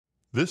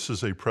This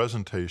is a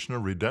presentation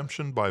of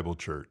Redemption Bible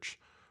Church.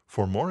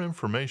 For more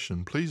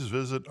information, please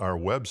visit our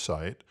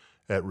website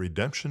at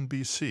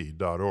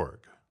redemptionbc.org.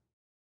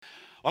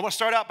 I want to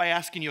start out by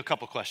asking you a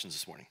couple questions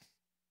this morning.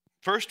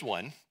 First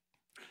one,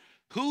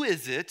 who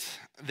is it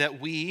that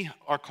we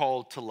are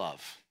called to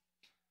love?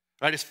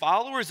 Right, as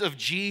followers of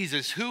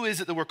Jesus, who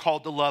is it that we're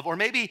called to love? Or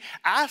maybe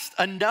asked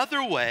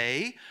another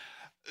way,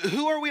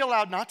 who are we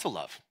allowed not to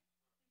love?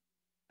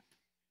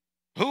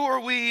 Who are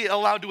we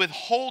allowed to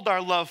withhold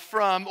our love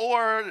from?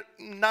 Or,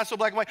 not so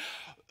black and white,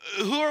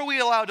 who are we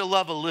allowed to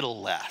love a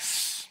little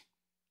less?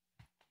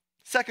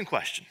 Second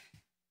question,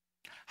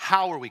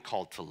 how are we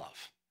called to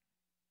love?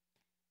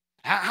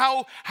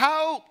 How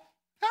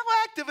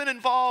active and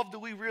involved do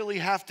we really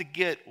have to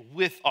get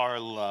with our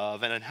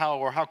love, and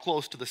how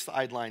close to the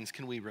sidelines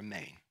can we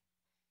remain?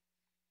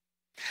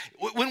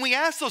 When we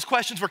ask those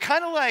questions, we're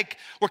kind of like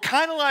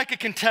a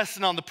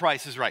contestant on The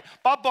Price is Right.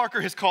 Bob Barker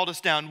has called us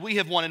down. We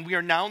have won, and we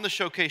are now in the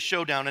Showcase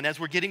Showdown. And as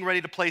we're getting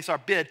ready to place our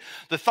bid,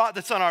 the thought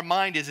that's on our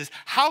mind is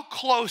how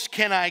close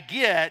can I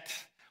get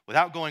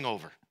without going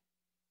over?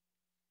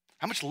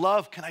 How much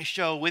love can I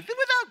show without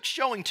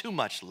showing too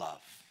much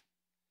love?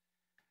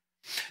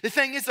 The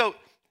thing is, though,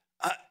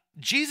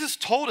 Jesus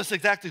told us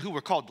exactly who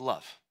we're called to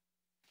love.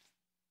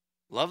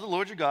 Love the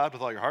Lord your God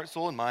with all your heart,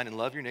 soul, and mind, and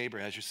love your neighbor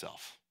as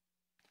yourself.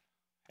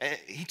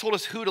 He told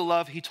us who to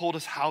love. He told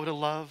us how to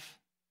love.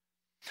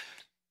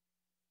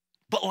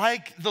 But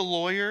like the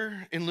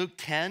lawyer in Luke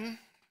 10,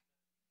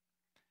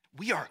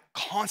 we are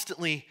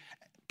constantly,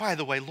 by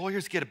the way,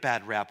 lawyers get a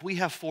bad rap. We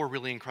have 4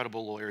 really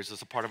incredible lawyers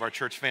as a part of our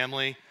church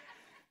family.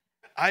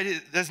 I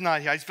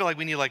just feel like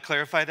we need to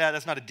clarify that.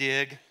 That's not a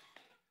dig.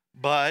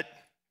 But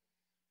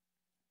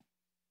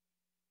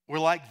we're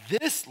like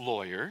this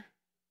lawyer,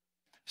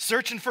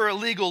 searching for a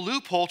legal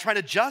loophole, trying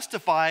to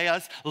justify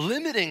us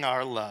limiting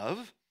our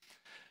love,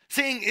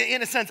 saying,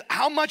 in a sense,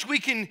 how much we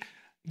can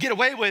get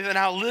away with and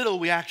how little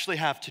we actually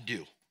have to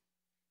do.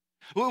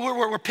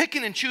 We're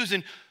picking and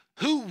choosing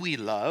who we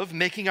love,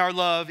 making our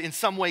love in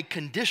some way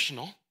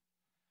conditional,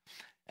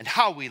 and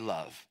how we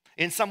love,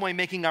 in some way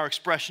making our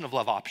expression of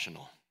love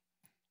optional.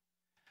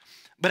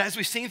 But as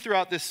we've seen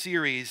throughout this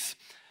series,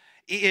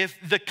 if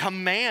the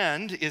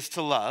command is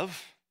to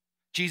love,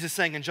 Jesus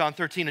saying in John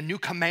 13, a new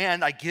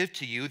command I give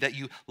to you, that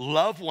you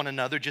love one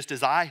another just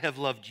as I have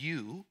loved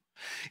you.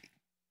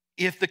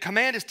 If the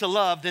command is to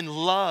love, then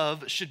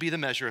love should be the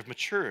measure of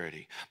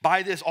maturity.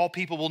 By this, all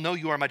people will know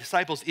you are my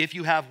disciples if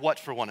you have what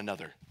for one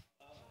another?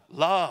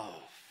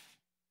 Love.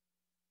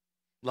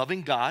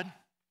 Loving God,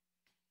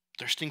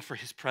 thirsting for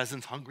his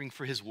presence, hungering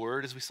for his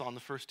word, as we saw in the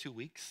first 2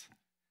 weeks,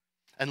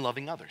 and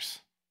loving others.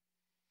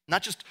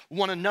 Not just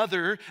one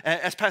another,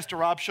 as Pastor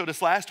Rob showed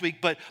us last week,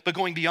 but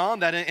going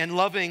beyond that and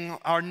loving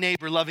our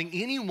neighbor, loving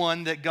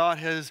anyone that God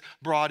has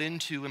brought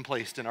into and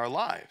placed in our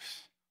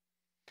lives.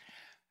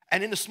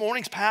 And in this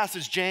morning's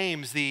passage,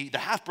 James, the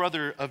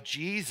half-brother of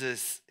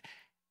Jesus,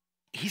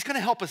 he's going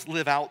to help us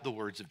live out the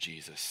words of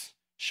Jesus,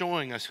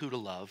 showing us who to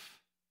love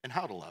and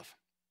how to love.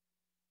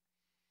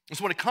 And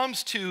so when it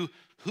comes to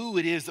who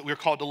it is that we're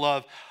called to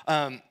love,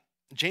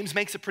 James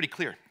makes it pretty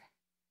clear.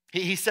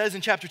 He says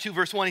in chapter 2,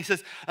 verse 1, he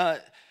says,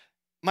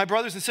 my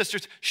brothers and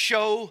sisters,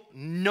 show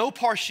no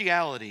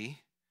partiality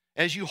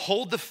as you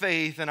hold the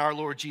faith in our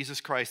Lord Jesus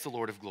Christ, the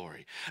Lord of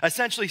glory.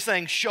 Essentially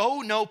saying,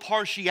 show no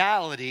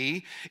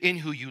partiality in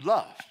who you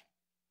love.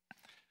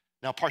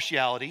 Now,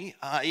 partiality,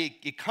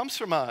 it comes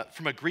from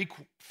a Greek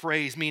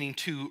phrase meaning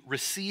to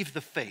receive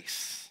the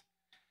face.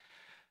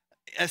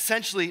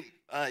 Essentially,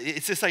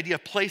 it's this idea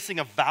of placing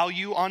a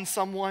value on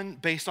someone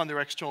based on their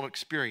external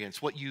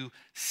experience, what you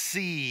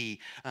see,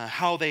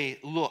 how they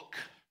look.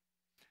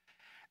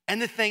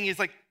 And the thing is,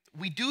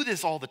 we do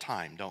this all the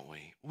time, don't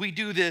we? We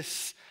do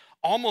this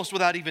almost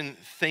without even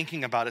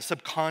thinking about it,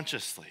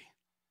 subconsciously.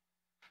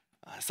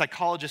 A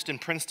psychologist in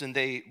Princeton,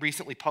 they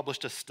recently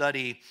published a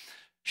study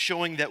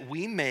showing that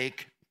we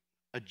make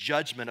a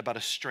judgment about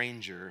a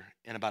stranger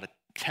in about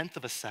 1/10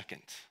 of a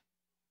second.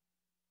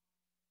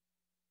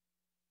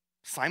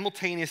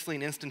 Simultaneously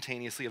and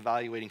instantaneously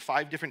evaluating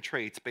 5 different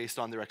traits based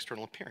on their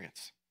external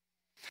appearance.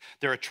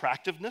 Their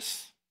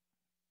attractiveness,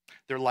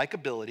 their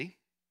likability,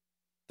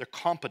 their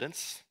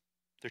competence,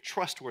 their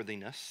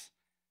trustworthiness,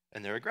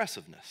 and their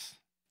aggressiveness.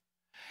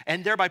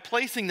 And thereby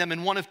placing them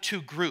in one of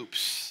 2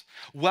 groups,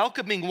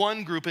 welcoming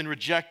one group and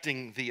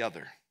rejecting the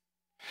other.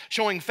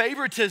 Showing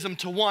favoritism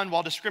to one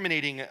while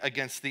discriminating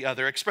against the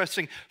other.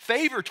 Expressing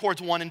favor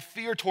towards one and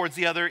fear towards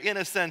the other. In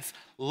a sense,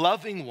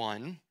 loving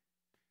one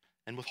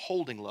and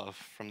withholding love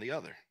from the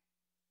other.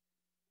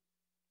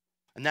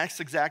 And that's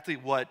exactly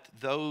what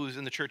those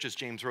in the churches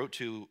James wrote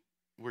to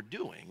were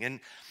doing. And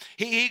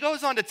he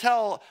goes on to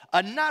tell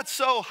a not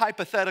so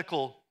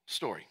hypothetical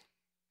story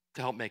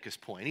to help make his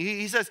point.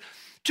 He says,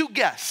 2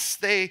 guests,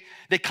 they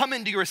come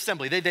into your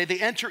assembly, they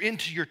enter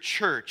into your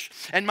church.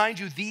 And mind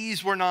you,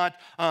 these were not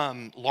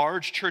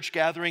large church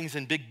gatherings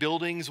in big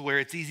buildings where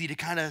it's easy to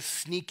kind of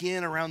sneak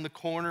in around the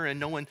corner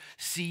and no one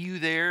see you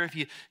there if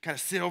you kind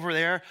of sit over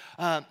there.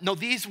 No,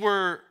 these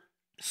were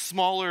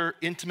smaller,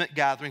 intimate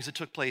gatherings that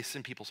took place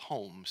in people's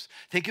homes.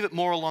 Think of it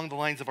more along the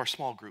lines of our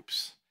small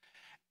groups.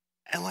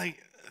 And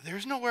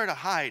there's nowhere to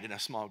hide in a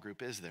small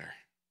group, is there?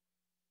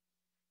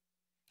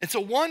 And so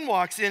one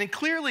walks in and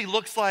clearly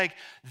looks like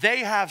they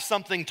have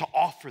something to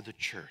offer the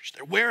church.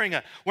 They're wearing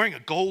a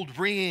gold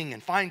ring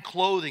and fine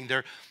clothing.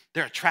 They're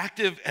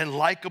attractive and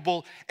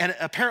likable and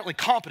apparently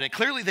competent.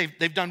 Clearly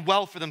they've done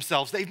well for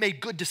themselves. They've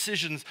made good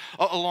decisions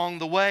along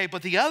the way.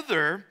 But the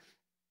other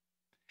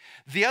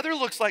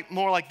looks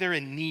more like they're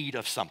in need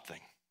of something.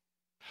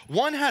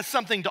 One has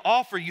something to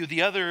offer you.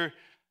 The other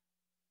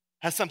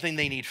has something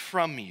they need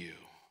from you.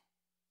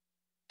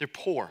 They're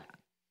poor.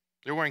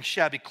 They're wearing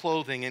shabby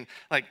clothing and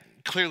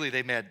clearly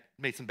they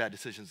made some bad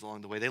decisions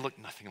along the way. They look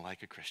nothing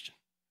like a Christian.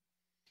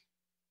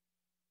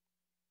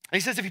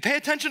 And he says, if you pay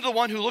attention to the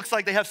one who looks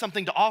like they have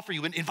something to offer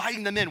you and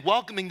inviting them in,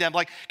 welcoming them,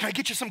 can I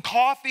get you some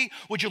coffee?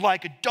 Would you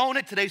like a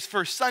donut? Today's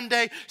first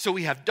Sunday, so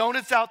we have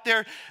donuts out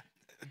there.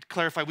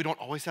 Clarify, we don't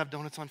always have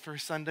donuts on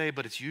first Sunday,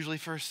 but it's usually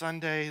first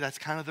Sunday. That's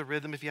kind of the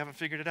rhythm if you haven't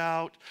figured it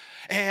out.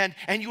 And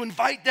you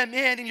invite them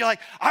in and you're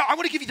like, I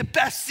want to give you the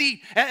best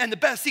seat. And the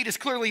best seat is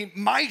clearly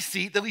my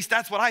seat. At least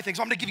that's what I think.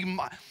 So I'm going to give you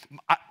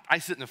I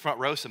sit in the front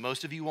row, so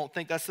most of you won't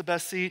think that's the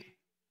best seat.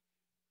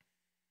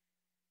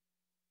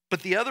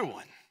 But the other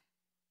one,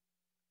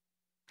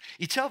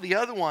 you tell the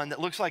other one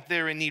that looks like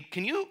they're in need,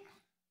 can you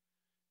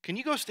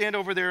go stand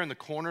over there in the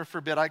corner for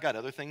a bit? I got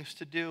other things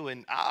to do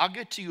and I'll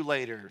get to you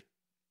later.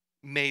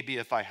 Maybe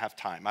if I have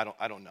time,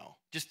 I don't know.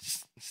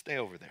 Just stay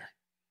over there.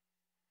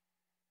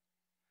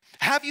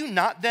 Have you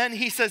not then,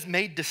 he says,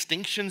 made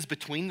distinctions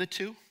between the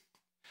two?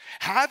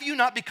 Have you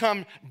not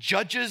become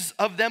judges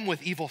of them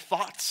with evil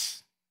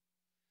thoughts?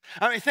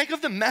 Think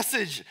of the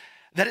message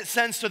that it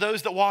sends to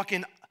those that walk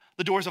in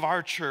the doors of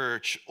our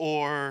church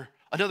or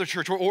another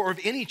church or of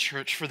any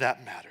church for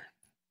that matter.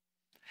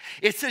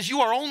 It says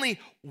you are only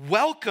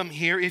welcome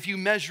here if you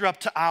measure up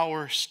to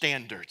our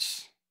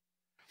standards.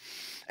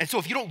 And so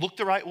if you don't look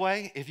the right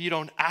way, if you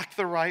don't act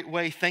the right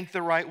way, think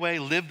the right way,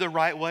 live the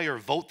right way, or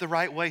vote the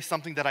right way,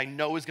 something that I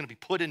know is going to be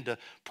put into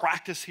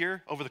practice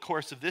here over the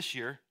course of this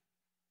year,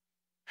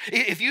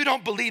 if you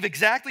don't believe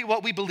exactly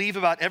what we believe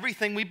about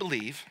everything we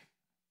believe,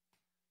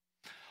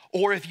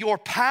 or if your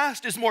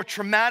past is more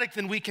traumatic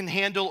than we can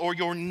handle, or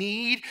your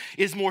need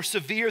is more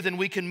severe than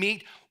we can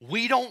meet,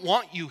 we don't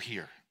want you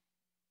here.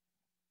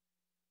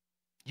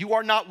 You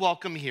are not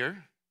welcome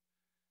here.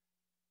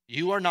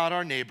 You are not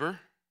our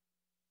neighbor.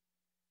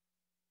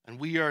 And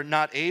we are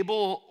not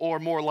able, or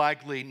more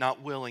likely,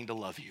 not willing to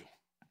love you.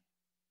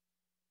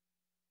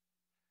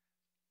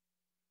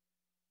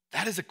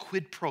 That is a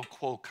quid pro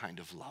quo kind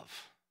of love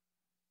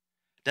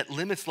that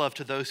limits love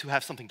to those who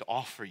have something to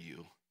offer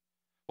you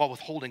while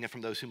withholding it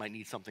from those who might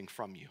need something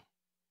from you.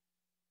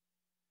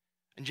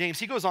 And James,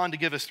 he goes on to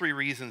give us 3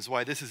 reasons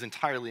why this is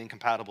entirely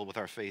incompatible with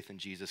our faith in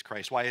Jesus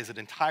Christ. Why is it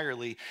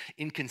entirely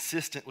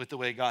inconsistent with the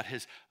way God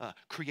has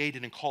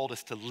created and called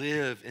us to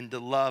live and to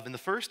love? And the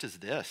first is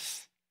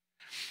this.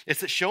 It's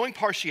that showing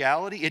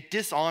partiality, it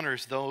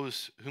dishonors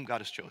those whom God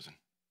has chosen.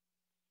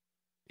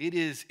 It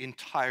is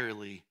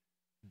entirely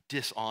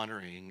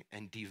dishonoring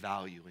and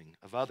devaluing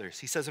of others.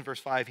 He says in verse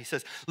 5, he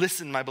says,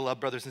 listen, my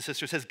beloved brothers and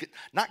sisters, has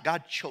not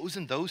God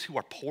chosen those who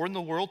are poor in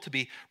the world to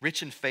be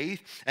rich in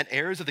faith and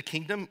heirs of the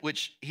kingdom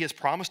which he has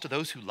promised to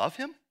those who love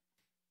him?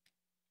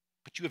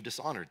 But you have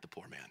dishonored the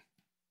poor man.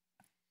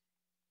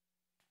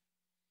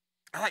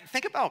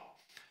 Think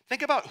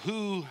about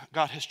who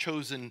God has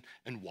chosen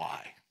and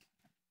why.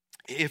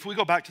 If we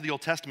go back to the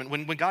Old Testament,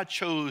 when God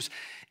chose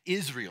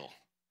Israel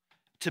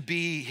to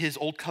be his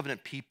old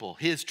covenant people,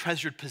 his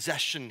treasured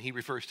possession, he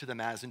refers to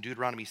them as in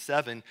Deuteronomy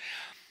 7,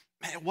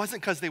 it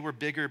wasn't because they were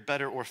bigger,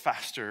 better, or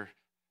faster,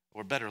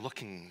 or better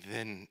looking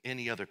than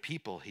any other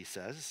people, he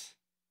says.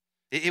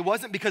 It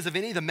wasn't because of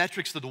any of the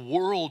metrics that the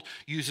world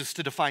uses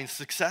to define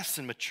success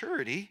and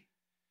maturity.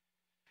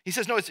 He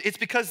says, no, it's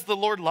because the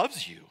Lord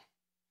loves you.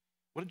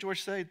 What did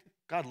George say?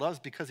 God loves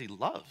because he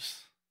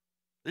loves.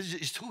 This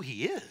is who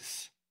he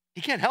is. He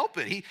can't help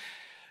it.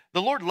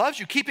 The Lord loves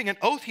you, keeping an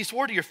oath he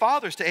swore to your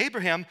fathers, to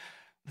Abraham.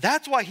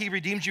 That's why he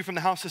redeemed you from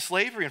the house of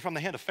slavery and from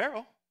the hand of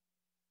Pharaoh.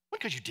 Not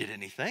because you did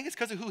anything, it's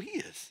because of who he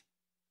is.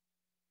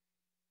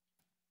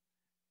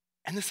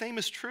 And the same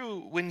is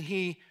true when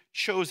he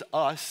chose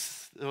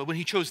us, when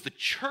he chose the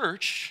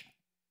church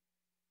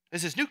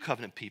as his new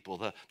covenant people,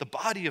 the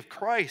body of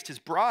Christ, his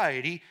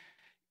bride.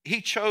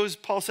 He chose,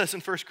 Paul says in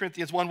 1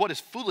 Corinthians 1, what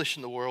is foolish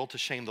in the world to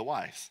shame the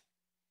wise.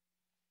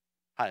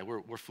 Hi,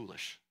 we're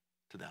foolish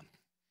to them.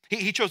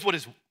 He chose what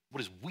is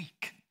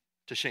weak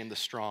to shame the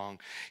strong.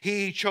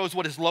 He chose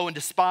what is low and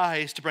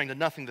despised to bring to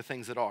nothing the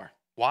things that are.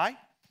 Why?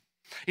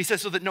 He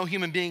says so that no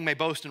human being may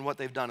boast in what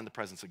they've done in the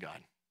presence of God.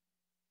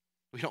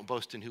 We don't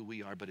boast in who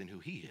we are, but in who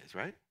he is,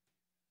 right?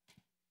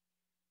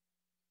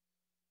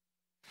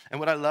 And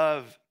what I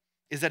love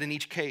is that in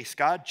each case,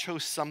 God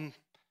chose some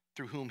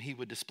through whom he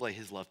would display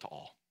his love to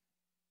all.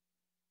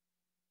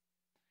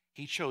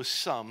 He chose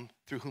some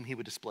through whom he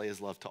would display his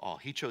love to all.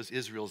 He chose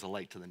Israel as a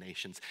light to the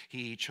nations.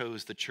 He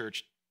chose the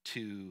church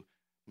to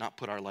not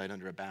put our light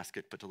under a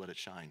basket, but to let it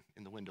shine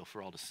in the window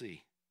for all to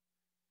see.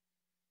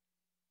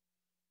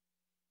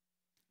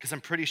 Because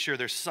I'm pretty sure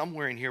there's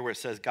somewhere in here where it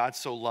says God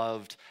so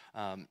loved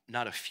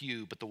not a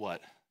few, but the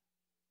what?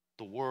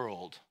 The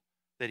world,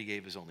 that he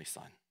gave his only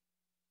son.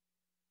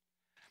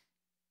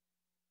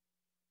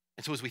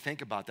 And so as we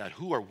think about that,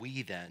 who are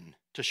we then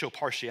to show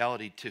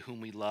partiality to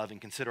whom we love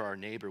and consider our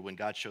neighbor when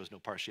God shows no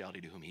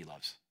partiality to whom he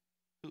loves?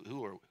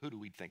 Who do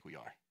we think we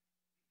are?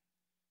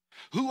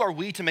 Who are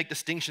we to make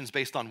distinctions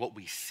based on what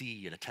we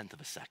see in a tenth of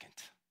a second?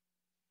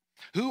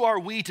 Who are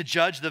we to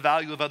judge the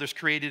value of others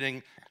created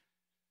in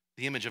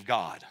the image of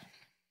God?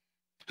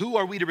 Who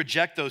are we to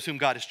reject those whom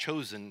God has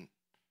chosen,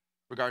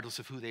 regardless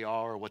of who they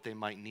are or what they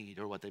might need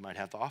or what they might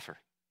have to offer?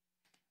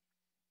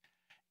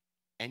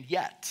 And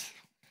yet,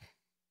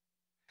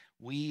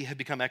 we have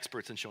become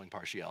experts in showing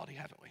partiality,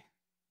 haven't we?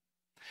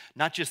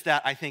 Not just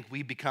that, I think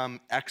we become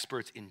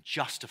experts in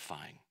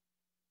justifying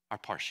our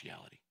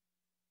partiality.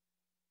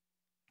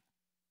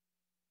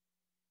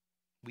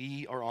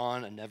 We are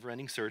on a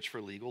never-ending search for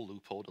a legal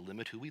loophole to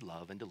limit who we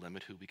love and to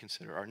limit who we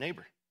consider our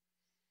neighbor.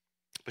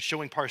 But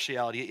showing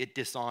partiality, it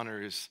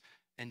dishonors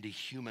and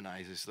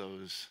dehumanizes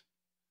those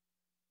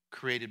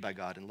created by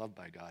God and loved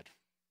by God.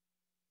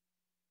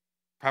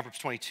 Proverbs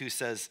 22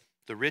 says,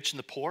 the rich and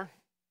the poor,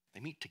 they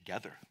meet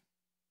together.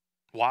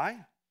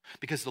 Why?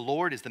 Because the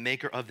Lord is the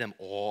maker of them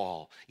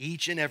all.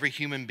 Each and every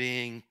human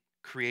being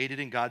created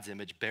in God's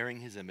image, bearing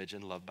his image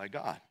and loved by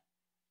God.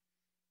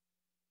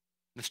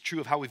 That's true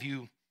of how we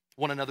view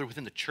one another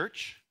within the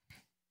church.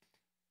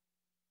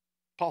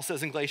 Paul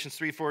says in Galatians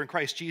 3:4, in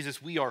Christ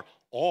Jesus, we are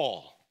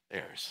all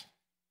heirs.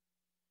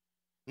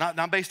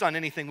 Not based on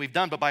anything we've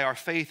done, but by our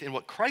faith in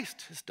what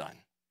Christ has done.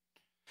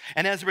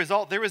 And as a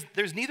result,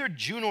 there's neither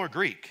Jew nor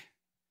Greek,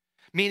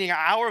 meaning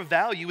our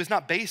value is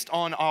not based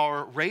on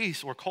our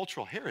race or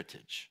cultural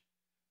heritage.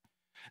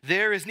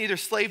 There is neither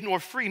slave nor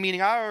free,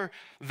 meaning our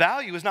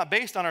value is not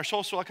based on our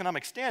social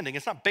economic standing.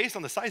 It's not based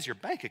on the size of your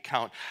bank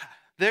account.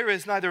 There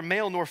is neither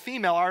male nor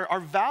female. Our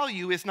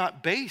value is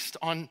not based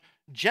on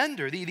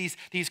gender.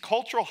 These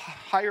cultural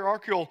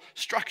hierarchical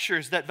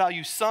structures that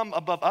value some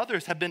above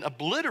others have been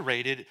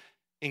obliterated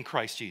in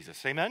Christ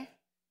Jesus. Amen?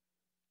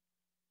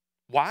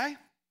 Why?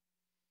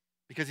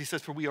 Because he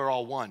says, for we are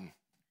all one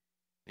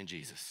in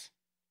Jesus.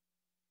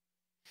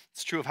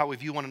 It's true of how we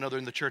view one another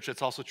in the church.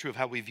 It's also true of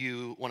how we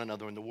view one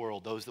another in the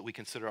world, those that we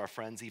consider our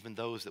friends, even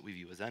those that we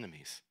view as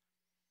enemies.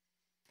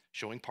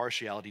 Showing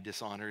partiality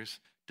dishonors,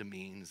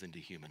 demeans, and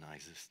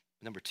dehumanizes.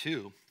 Number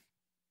two,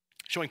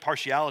 showing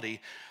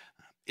partiality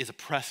is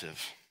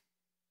oppressive.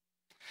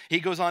 He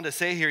goes on to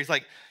say here, he's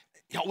like,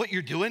 what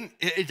you're doing,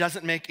 it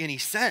doesn't make any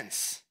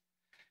sense.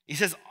 He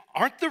says,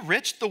 aren't the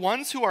rich the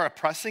ones who are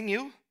oppressing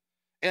you?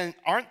 And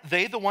aren't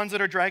they the ones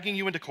that are dragging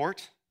you into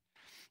court?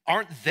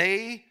 Aren't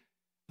they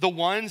the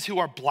ones who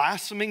are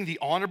blaspheming the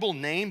honorable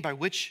name by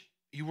which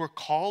you were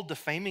called,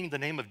 defaming the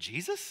name of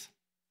Jesus?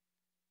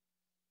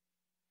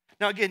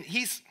 Now again,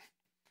 he's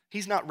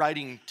not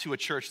writing to a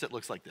church that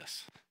looks like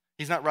this.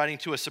 He's not writing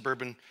to a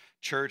suburban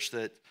church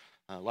that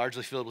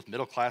largely filled with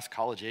middle-class,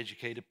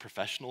 college-educated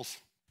professionals.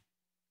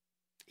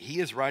 He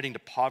is writing to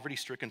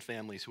poverty-stricken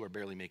families who are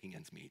barely making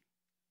ends meet.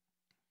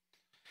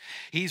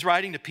 He's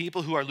writing to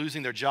people who are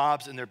losing their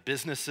jobs and their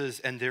businesses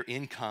and their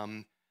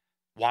income.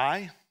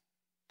 Why?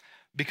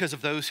 Because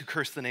of those who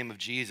cursed the name of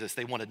Jesus.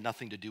 They wanted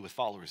nothing to do with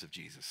followers of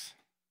Jesus.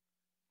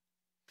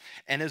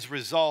 And as a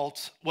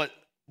result, what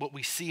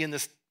we see in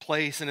this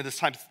place and in this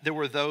time, there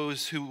were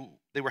those who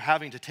they were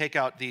having to take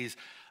out these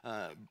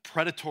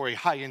predatory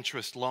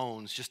high-interest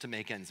loans just to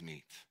make ends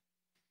meet.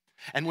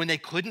 And when they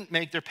couldn't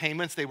make their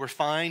payments, they were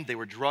fined, they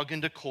were dragged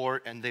into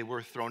court, and they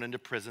were thrown into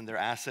prison, their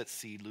assets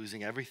seized,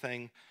 losing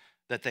everything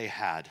that they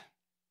had.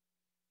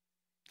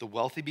 The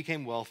wealthy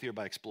became wealthier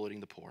by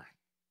exploiting the poor.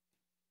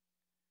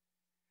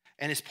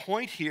 And his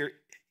point here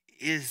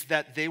is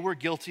that they were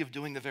guilty of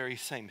doing the very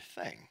same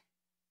thing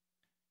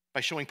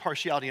by showing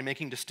partiality and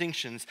making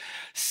distinctions,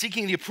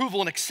 seeking the approval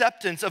and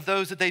acceptance of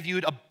those that they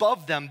viewed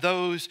above them,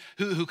 those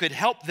who could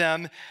help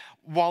them,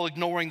 while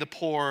ignoring the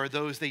poor,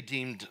 those they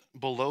deemed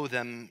below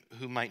them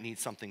who might need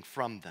something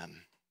from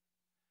them.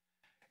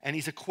 And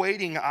he's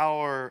equating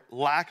our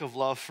lack of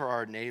love for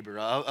our neighbor,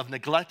 of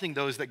neglecting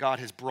those that God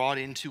has brought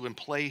into and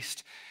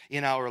placed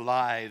in our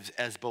lives,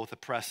 as both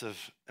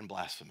oppressive and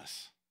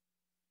blasphemous.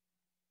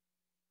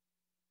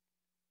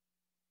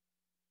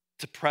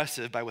 It's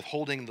oppressive by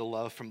withholding the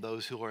love from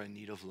those who are in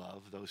need of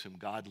love, those whom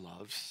God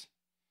loves,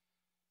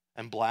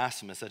 and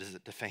blasphemous, that is,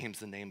 it defames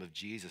the name of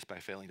Jesus by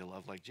failing to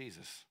love like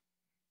Jesus.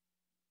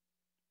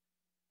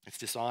 It's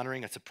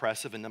dishonoring, it's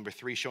oppressive, and number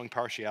three, showing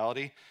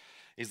partiality.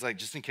 He's like,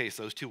 just in case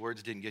those two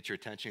words didn't get your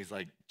attention, he's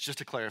like, just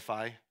to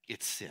clarify,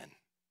 it's sin.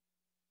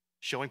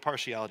 Showing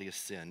partiality is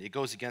sin. It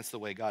goes against the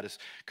way God has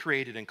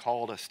created and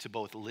called us to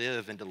both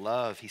live and to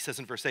love. He says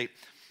in verse 8,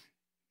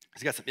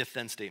 he's got some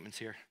if-then statements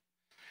here.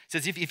 He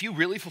says, if you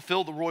really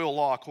fulfill the royal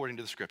law according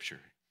to the scripture,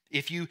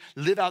 if you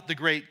live out the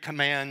great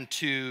command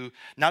to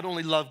not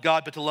only love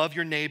God, but to love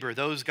your neighbor,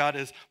 those God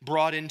has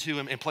brought into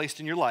and placed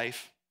in your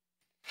life,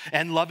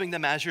 and loving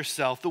them as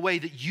yourself, the way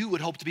that you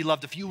would hope to be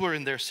loved if you were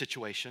in their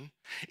situation,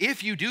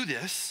 if you do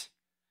this,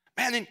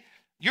 man, then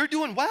you're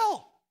doing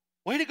well.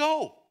 Way to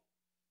go.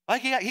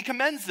 Like he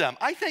commends them.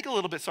 I think a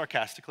little bit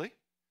sarcastically.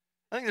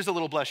 I think there's a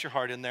little bless your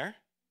heart in there.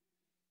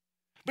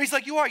 But he's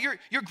like,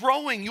 you're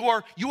growing, you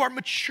are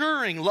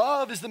maturing.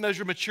 Love is the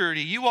measure of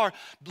maturity. You are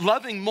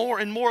loving more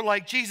and more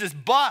like Jesus.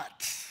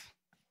 But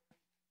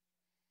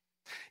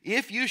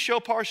if you show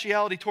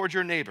partiality towards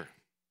your neighbor,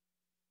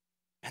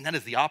 and that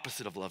is the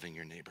opposite of loving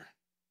your neighbor.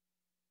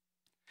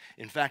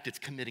 In fact, it's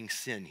committing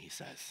sin, he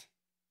says.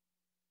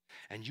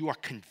 And you are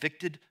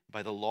convicted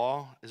by the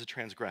law as a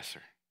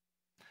transgressor,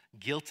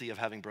 guilty of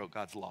having broke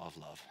God's law of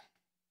love.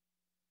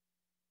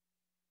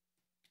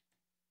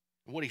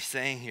 What he's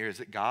saying here is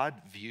that God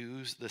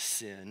views the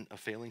sin of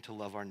failing to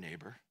love our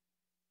neighbor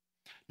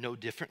no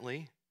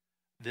differently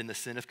than the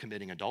sin of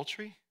committing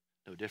adultery,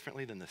 no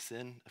differently than the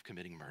sin of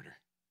committing murder.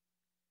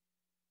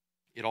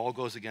 It all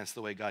goes against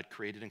the way God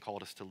created and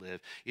called us to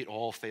live. It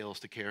all fails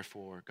to care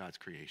for God's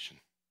creation.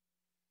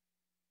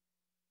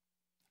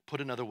 Put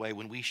another way,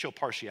 when we show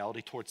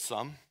partiality towards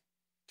some,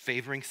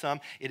 favoring some,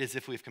 it is as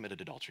if we've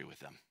committed adultery with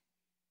them.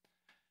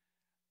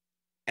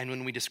 And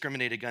when we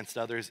discriminate against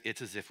others,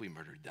 it's as if we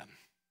murdered them.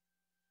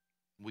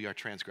 We are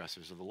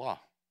transgressors of the law.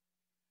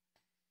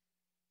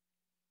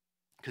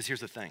 Because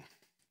here's the thing.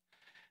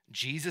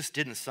 Jesus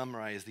didn't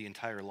summarize the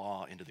entire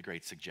law into the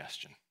great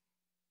suggestion.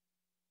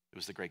 It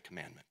was the great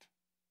commandment.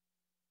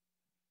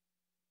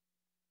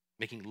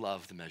 Making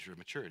love the measure of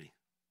maturity.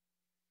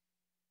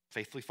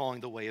 Faithfully following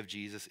the way of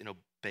Jesus in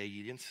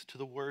obedience to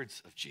the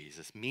words of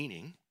Jesus,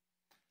 meaning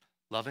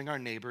loving our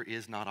neighbor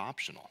is not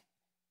optional.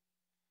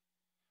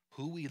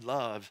 Who we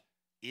love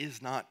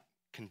is not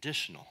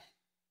conditional.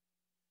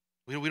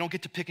 We don't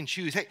get to pick and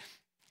choose. Hey,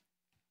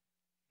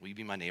 will you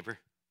be my neighbor?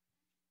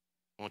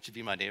 Won't you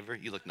be my neighbor?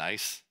 You look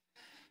nice,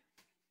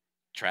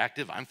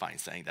 attractive. I'm fine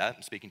saying that.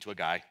 I'm speaking to a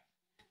guy.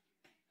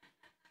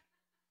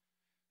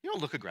 You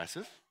don't look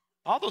aggressive.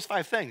 All those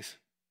 5 things.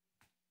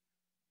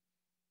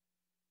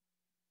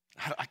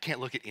 I can't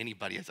look at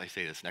anybody as I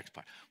say this next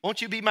part.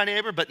 Won't you be my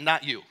neighbor, but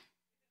not you?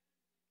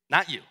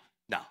 Not you.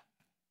 No. A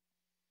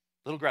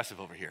little aggressive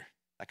over here.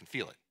 I can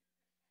feel it.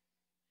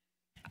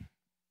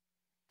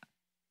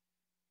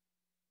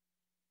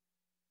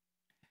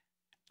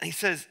 And he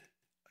says,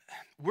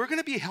 we're going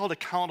to be held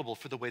accountable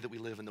for the way that we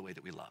live and the way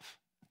that we love.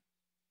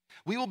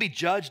 We will be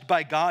judged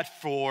by God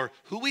for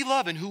who we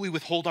love and who we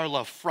withhold our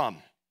love from.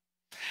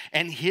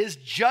 And his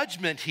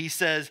judgment, he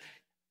says,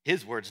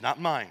 his words,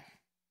 not mine,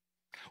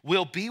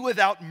 will be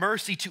without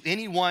mercy to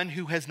anyone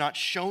who has not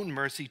shown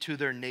mercy to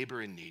their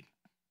neighbor in need.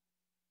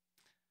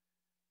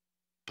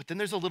 But then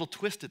there's a little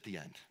twist at the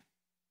end.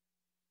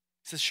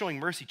 It says showing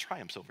mercy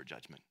triumphs over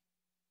judgment.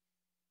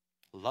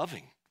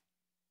 Loving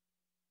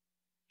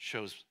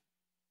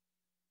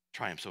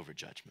triumphs over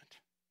judgment.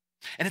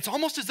 And it's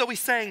almost as though he's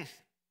saying,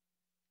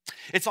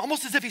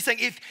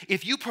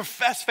 if you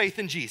profess faith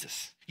in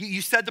Jesus,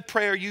 you said the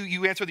prayer,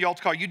 you answered the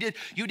altar call, you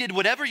did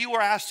whatever you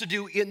were asked to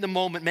do in the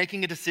moment,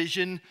 making a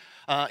decision,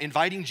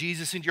 inviting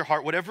Jesus into your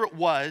heart, whatever it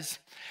was,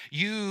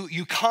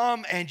 you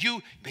come and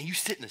you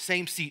sit in the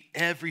same seat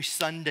every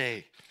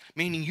Sunday,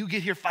 meaning you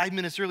get here 5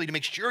 minutes early to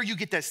make sure you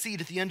get that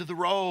seat at the end of the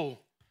row.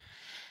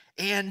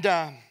 And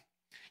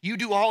you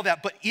do all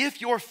that, but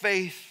if your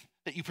faith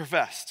that you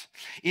professed,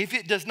 if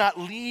it does not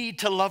lead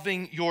to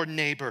loving your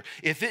neighbor,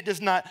 if it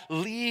does not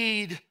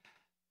lead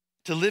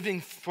to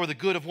living for the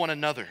good of one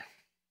another,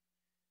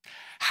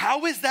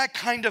 how is that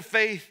kind of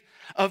faith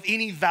of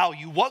any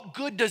value? What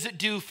good does it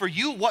do for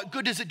you? What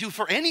good does it do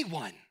for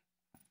anyone?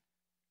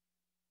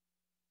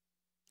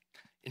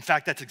 In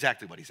fact, that's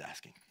exactly what he's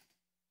asking.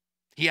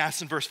 He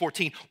asks in verse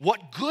 14,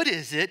 what good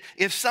is it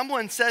if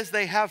someone says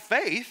they have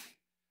faith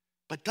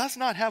but does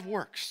not have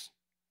works?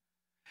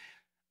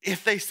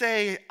 If they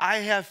say, I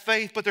have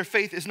faith, but their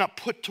faith is not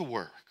put to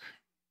work.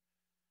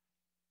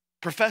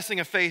 Professing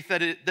a faith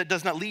that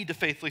does not lead to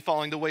faithfully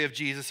following the way of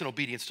Jesus in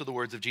obedience to the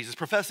words of Jesus.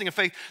 Professing a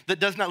faith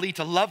that does not lead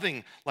to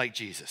loving like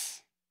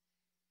Jesus.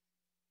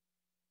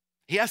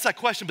 He asks that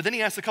question, but then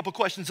he asks a couple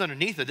questions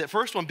underneath it. That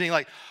first one being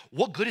like,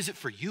 what good is it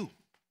for you?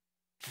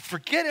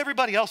 Forget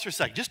everybody else for a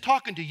second. Just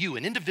talking to you,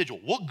 an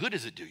individual, what good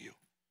does it do you?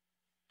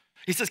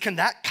 He says, can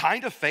that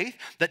kind of faith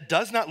that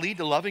does not lead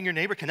to loving your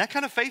neighbor, can that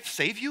kind of faith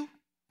save you?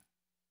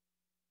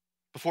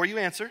 Before you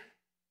answer,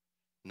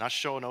 no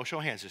show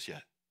of hands just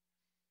yet.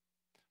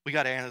 We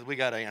got to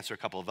answer a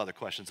couple of other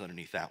questions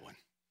underneath that one.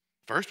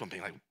 First one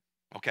being like,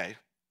 okay,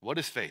 what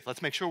is faith?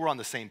 Let's make sure we're on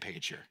the same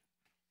page here.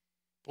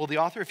 Well, the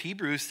author of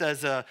Hebrews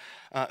says,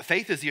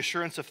 faith is the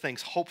assurance of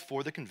things hoped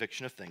for, the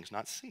conviction of things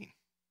not seen.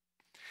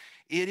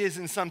 It is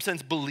in some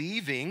sense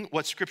believing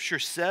what Scripture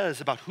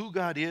says about who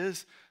God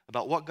is,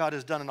 about what God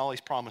has done and all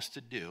he's promised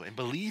to do, and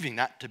believing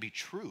that to be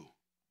true.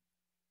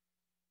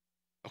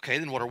 Okay,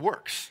 then what are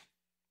works?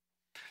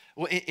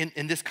 Well,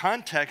 in this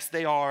context,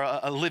 they are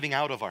a living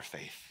out of our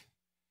faith.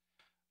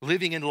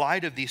 Living in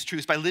light of these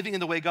truths, by living in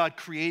the way God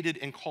created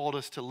and called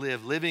us to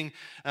live, living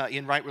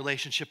in right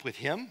relationship with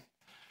him,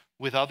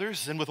 with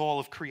others, and with all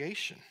of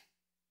creation.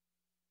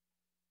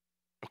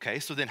 Okay,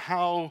 so then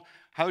how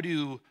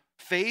do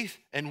faith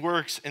and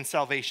works and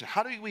salvation,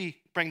 how do we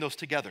bring those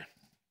together?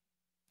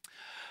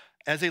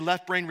 As a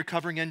left brain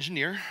recovering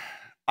engineer,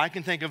 I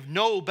can think of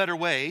no better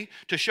way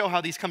to show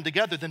how these come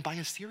together than by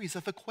a series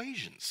of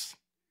equations.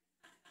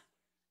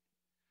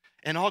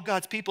 And all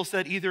God's people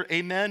said either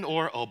amen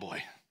or oh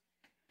boy.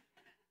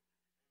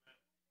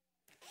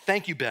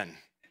 Thank you, Ben.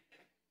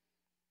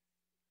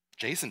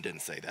 Jason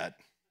didn't say that.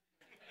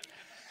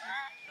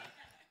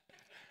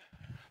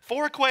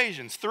 4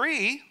 equations.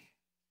 3,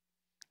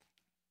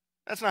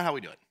 that's not how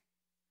we do it.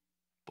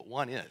 But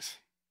 1 is.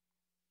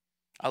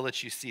 I'll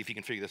let you see if you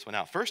can figure this one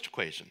out. First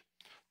equation,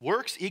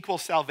 works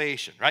equals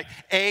salvation, right?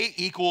 A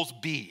equals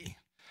B.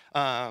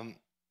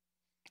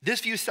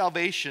 This views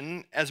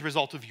salvation as a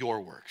result of your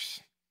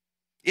works.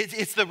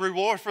 It's the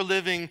reward for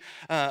living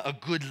a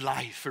good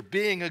life, for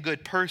being a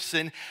good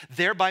person,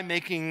 thereby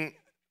making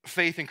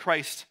faith in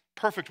Christ's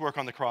perfect work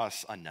on the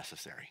cross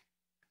unnecessary.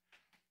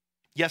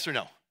 Yes or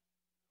no?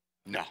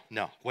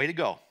 No. Way to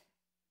go.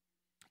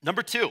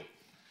 Number 2.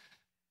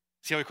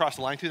 See how we crossed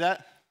the line through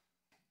that?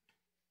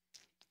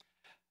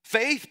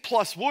 Faith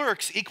plus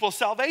works equals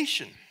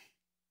salvation.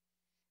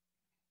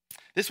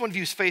 This one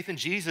views faith in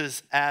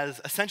Jesus as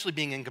essentially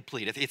being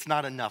incomplete. It's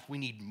not enough. We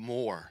need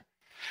more,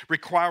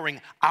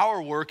 requiring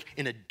our work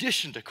in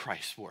addition to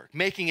Christ's work,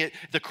 making it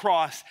the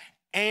cross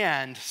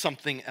and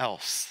something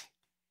else.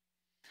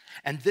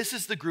 And this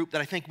is the group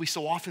that I think we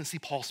so often see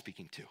Paul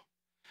speaking to,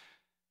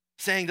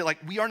 saying that, like,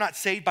 we are not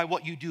saved by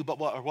what you do, but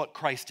what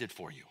Christ did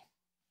for you.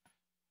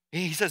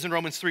 He says in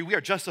Romans 3, we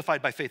are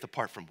justified by faith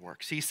apart from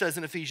works. He says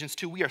in Ephesians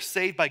 2, we are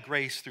saved by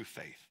grace through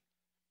faith.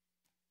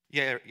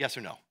 Yeah, yes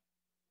or no?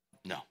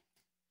 No.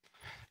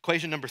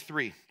 Equation number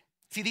 3.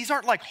 See, these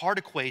aren't like hard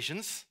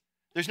equations.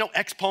 There's no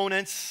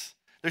exponents.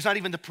 There's not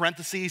even the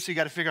parentheses, so you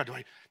got to figure out, do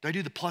I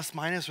do the plus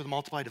minus or the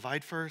multiply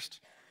divide first?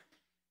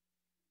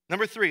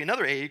 Number 3,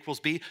 another A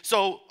equals B.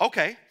 So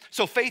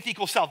faith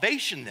equals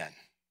salvation then.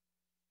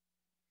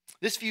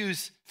 This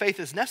views faith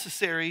as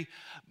necessary,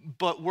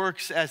 but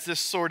works as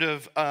this sort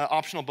of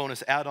optional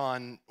bonus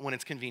add-on when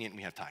it's convenient and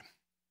we have time.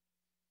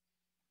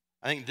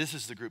 I think this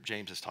is the group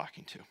James is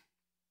talking to.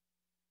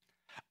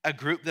 A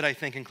group that I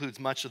think includes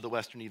much of the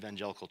Western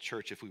evangelical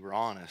church, if we were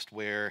honest,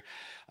 where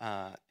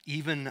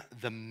even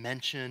the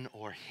mention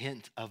or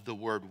hint of the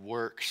word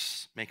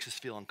works makes us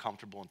feel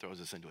uncomfortable and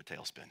throws us into a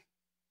tailspin.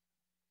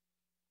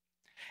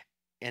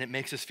 And it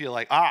makes us feel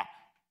like,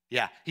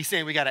 yeah, he's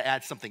saying we got to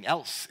add something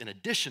else in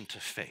addition to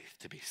faith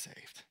to be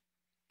saved.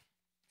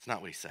 It's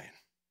not what he's saying.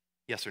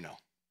 Yes or no?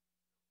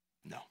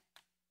 No.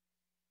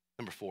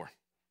 Number 4,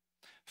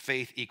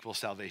 faith equals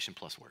salvation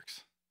plus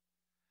works.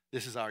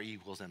 This is our E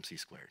equals MC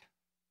squared.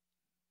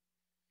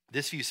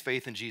 This views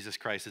faith in Jesus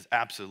Christ as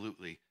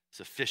absolutely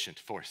sufficient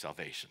for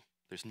salvation.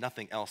 There's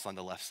nothing else on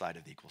the left side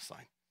of the equal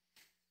sign.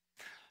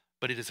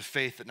 But it is a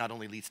faith that not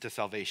only leads to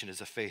salvation, it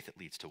is a faith that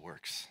leads to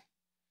works.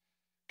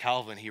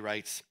 Calvin, he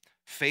writes,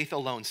 faith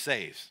alone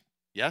saves.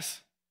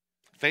 Yes?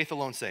 Faith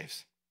alone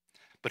saves.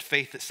 But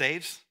faith that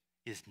saves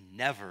is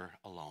never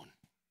alone.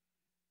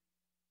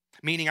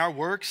 Meaning our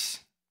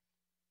works,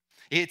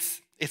 it's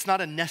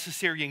not a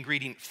necessary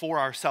ingredient for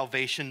our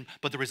salvation,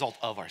 but the result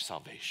of our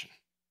salvation.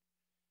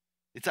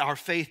 It's our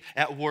faith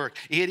at work.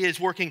 It is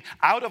working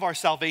out of our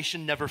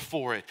salvation, never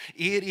for it.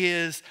 It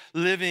is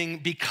living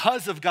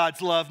because of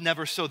God's love,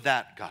 never so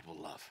that God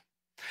will love.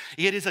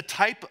 It is a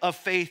type of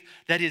faith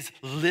that is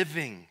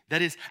living,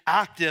 that is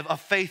active, a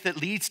faith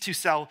that leads to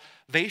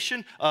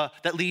salvation,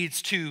 that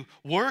leads to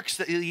works,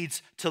 that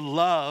leads to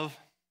love.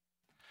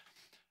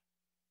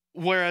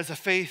 Whereas a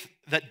faith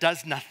that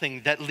does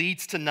nothing, that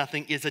leads to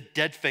nothing, is a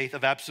dead faith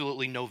of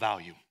absolutely no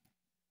value.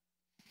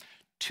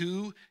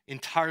 2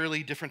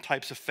 entirely different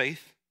types of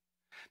faith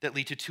that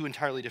lead to 2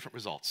 entirely different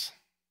results.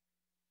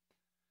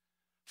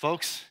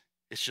 Folks,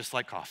 it's just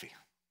like coffee.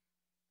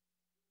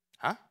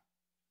 Huh?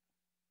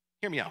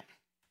 Hear me out.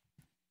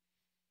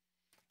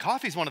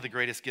 Coffee is one of the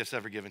greatest gifts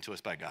ever given to us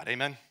by God.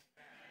 Amen?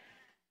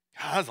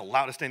 That's the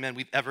loudest amen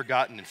we've ever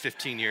gotten in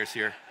 15 years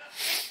here.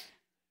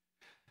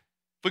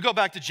 If we go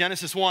back to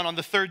Genesis 1, on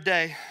the 3rd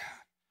day,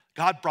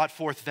 God brought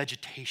forth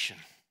vegetation.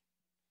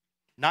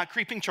 Not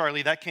Creeping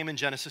Charlie, that came in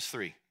Genesis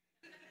 3.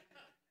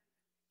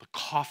 But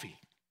coffee.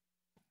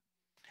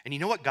 And you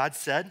know what God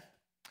said?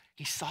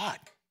 He saw it.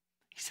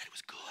 He said it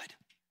was good.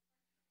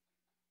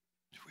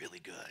 It was really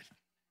good.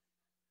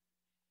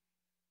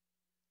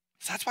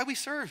 So that's why we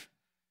serve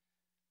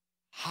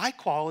high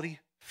quality,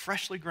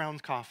 freshly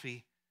ground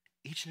coffee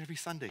each and every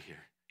Sunday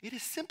here. It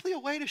is simply a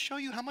way to show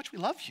you how much we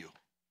love you.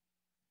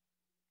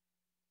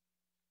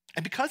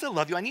 And because I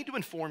love you, I need to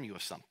inform you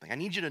of something. I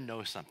need you to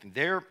know something.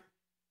 There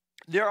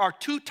are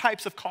 2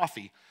 types of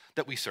coffee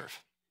that we serve.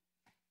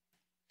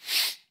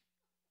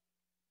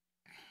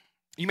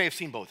 You may have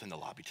seen both in the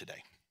lobby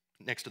today,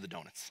 next to the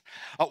donuts.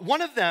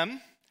 One of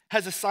them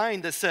has a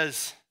sign that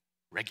says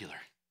regular,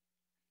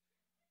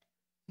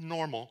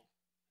 normal,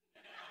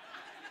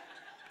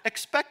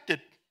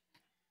 expected,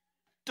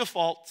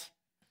 default,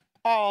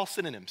 all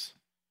synonyms.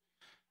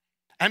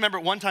 I remember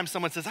one time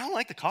someone says, I don't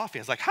like the coffee.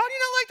 I was like, how do you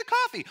not like the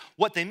coffee?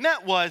 What they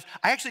meant was,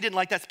 I actually didn't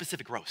like that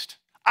specific roast.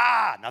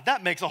 Now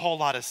that makes a whole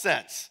lot of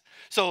sense.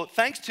 So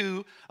thanks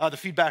to the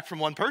feedback from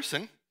one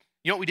person,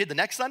 you know what we did the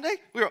next Sunday?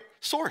 We wrote,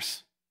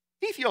 source,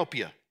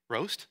 Ethiopia,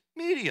 roast,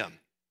 medium.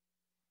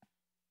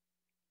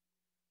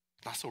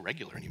 Not so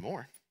regular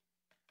anymore.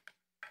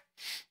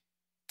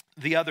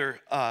 The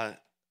other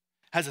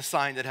has a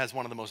sign that has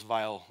one of the most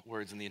vile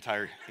words in the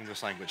entire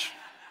English language.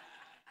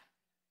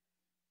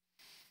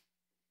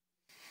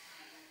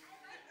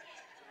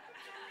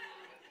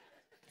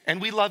 And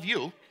we love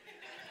you.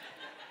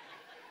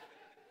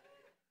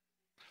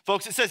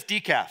 Folks, it says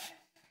decaf.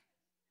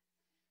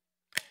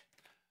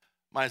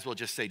 Might as well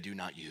just say do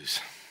not use.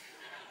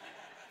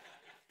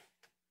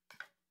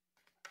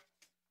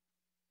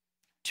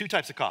 Two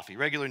types of coffee,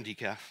 regular and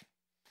decaf,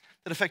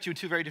 that affect you in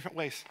two very different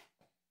ways.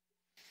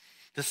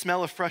 The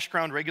smell of fresh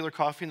ground regular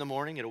coffee in the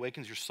morning, it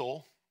awakens your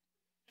soul.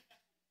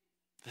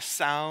 The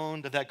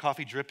sound of that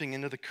coffee dripping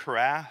into the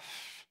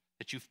carafe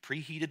that you've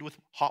preheated with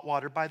hot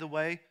water, by the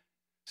way,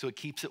 so it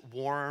keeps it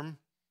warm,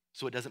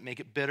 so it doesn't make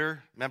it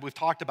bitter. Remember, we've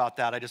talked about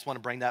that. I just want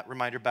to bring that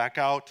reminder back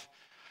out.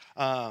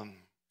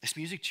 It's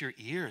music to your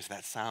ears,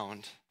 that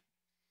sound.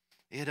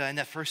 And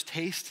that first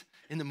taste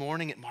in the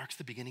morning, it marks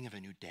the beginning of a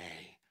new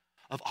day,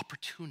 of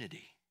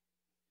opportunity,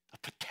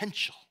 of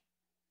potential.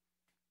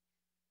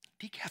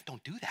 Decaf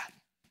don't do that.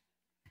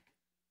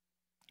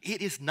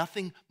 It is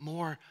nothing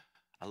more,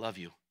 I love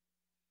you,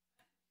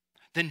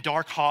 than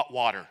dark hot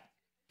water.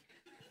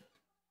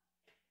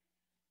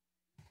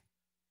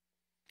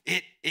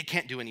 It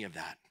can't do any of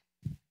that.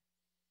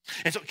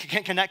 And so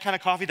can that kind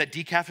of coffee, that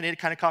decaffeinated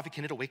kind of coffee,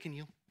 can it awaken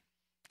you?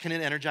 Can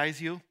it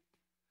energize you?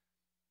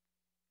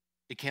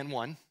 It can,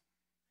 one.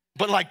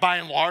 But like by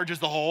and large as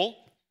the whole?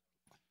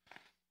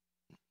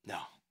 No.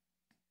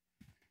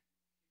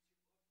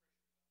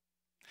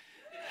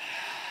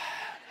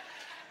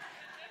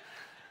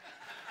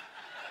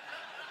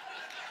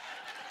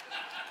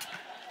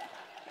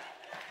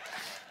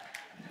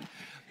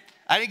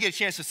 I didn't get a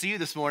chance to see you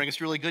this morning. It's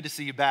really good to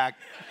see you back.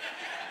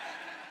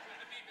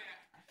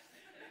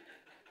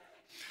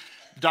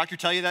 Did the doctor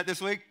tell you that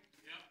this week?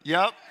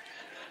 Yep.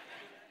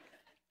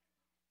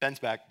 Ben's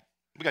back.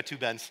 We got two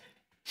Bens.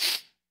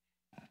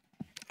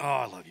 Oh,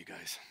 I love you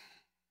guys.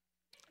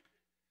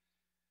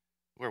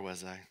 Where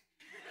was I? Sorry.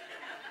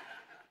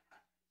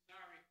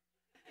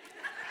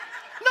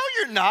 No,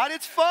 you're not.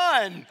 It's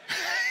fun.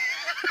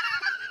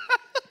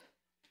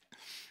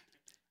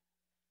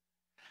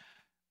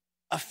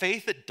 A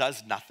faith that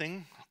does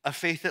nothing, a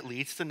faith that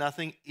leads to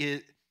nothing,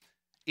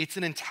 it's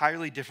an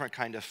entirely different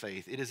kind of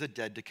faith. It is a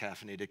dead,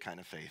 decaffeinated kind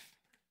of faith.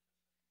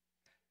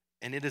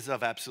 And it is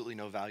of absolutely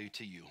no value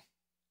to you.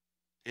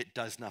 It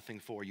does nothing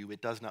for you.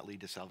 It does not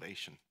lead to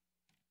salvation.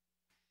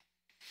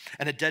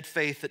 And a dead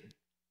faith that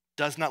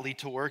does not lead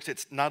to works,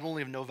 it's not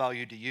only of no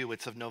value to you,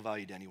 it's of no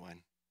value to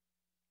anyone.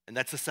 And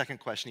that's the second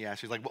question he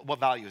asks. He's like, what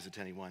value is it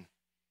to anyone?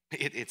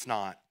 It's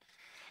not.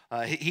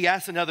 He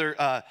asks another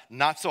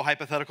not so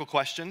hypothetical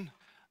question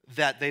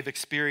that they've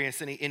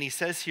experienced. And he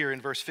says here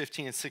in verse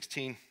 15 and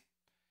 16,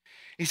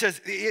 he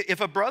says, if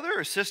a brother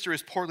or sister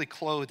is poorly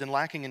clothed and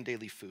lacking in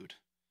daily food,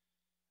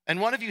 and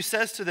one of you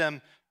says to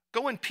them,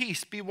 go in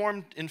peace, be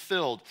warmed and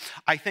filled.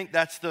 I think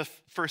that's the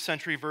first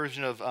century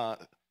version of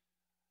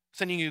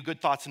sending you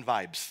good thoughts and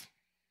vibes.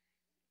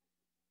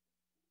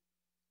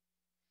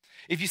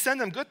 If you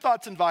send them good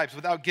thoughts and vibes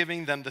without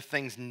giving them the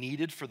things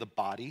needed for the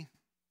body,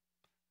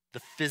 the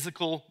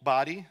physical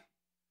body,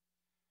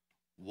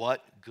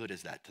 what good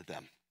is that to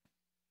them?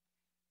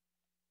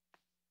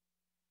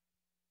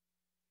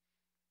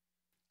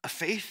 A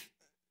faith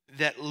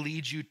that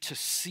leads you to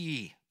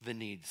see the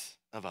needs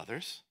of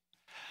others,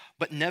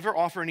 but never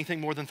offer anything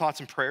more than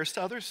thoughts and prayers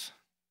to others,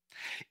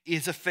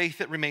 is a faith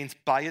that remains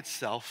by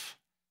itself,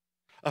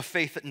 a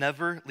faith that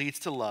never leads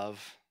to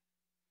love.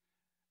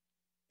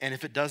 And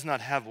if it does not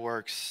have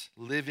works,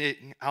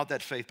 living out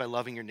that faith by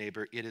loving your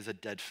neighbor, it is a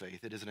dead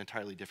faith. It is an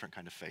entirely different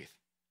kind of faith.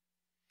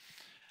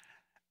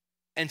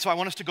 And so I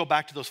want us to go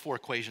back to those four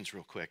equations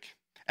real quick.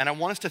 And I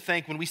want us to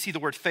think, when we see the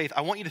word faith,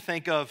 I want you to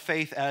think of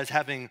faith as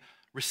having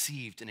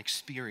received and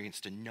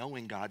experienced and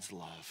knowing God's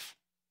love.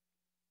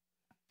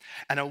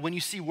 And when you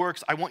see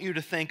works, I want you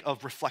to think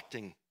of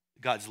reflecting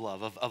God's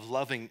love, of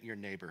loving your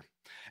neighbor.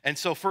 And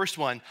so first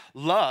one,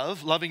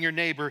 loving your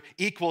neighbor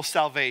equals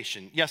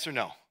salvation. Yes or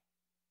no?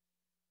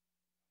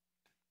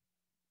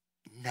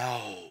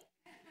 No.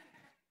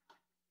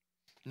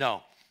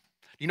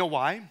 You know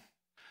why?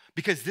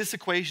 Because this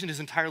equation is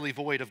entirely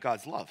void of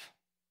God's love.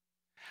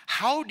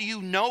 How do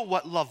you know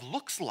what love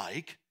looks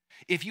like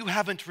if you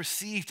haven't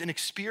received and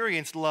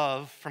experienced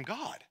love from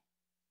God?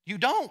 You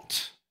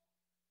don't.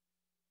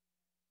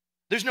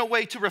 There's no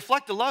way to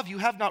reflect the love you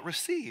have not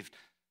received.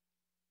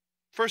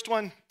 First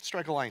one,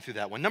 strike a line through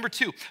that one. Number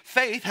two,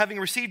 faith, having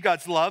received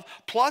God's love,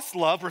 plus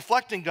love,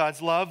 reflecting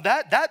God's love,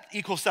 that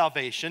equals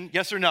salvation.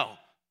 Yes or no?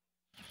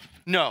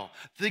 No.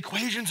 The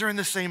equations are in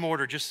the same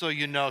order, just so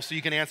you know, so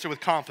you can answer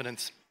with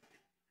confidence.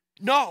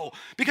 No,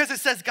 because it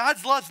says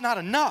God's love's not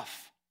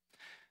enough.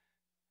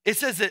 It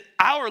says that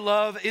our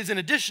love is in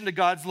addition to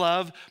God's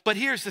love, but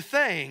here's the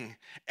thing.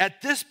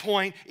 At this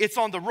point, it's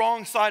on the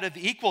wrong side of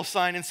the equal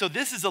sign, and so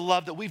this is a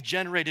love that we've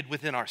generated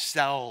within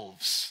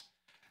ourselves.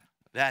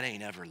 That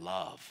ain't ever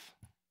love.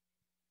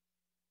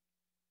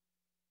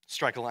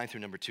 Strike a line through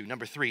number 2.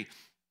 Number 3,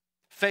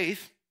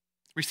 faith,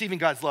 receiving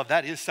God's love,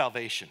 that is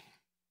salvation.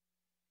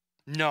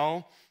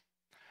 No,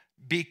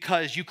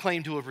 because you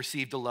claim to have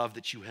received a love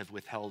that you have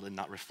withheld and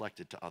not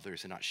reflected to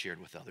others and not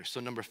shared with others. So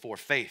number 4,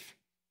 faith.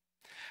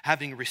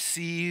 Having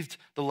received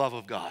the love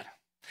of God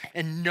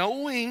and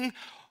knowing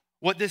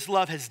what this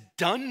love has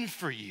done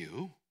for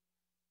you,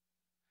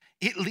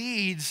 it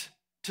leads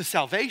to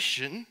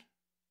salvation.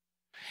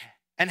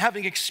 And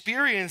having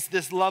experienced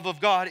this love of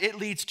God, it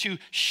leads to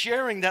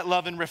sharing that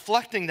love and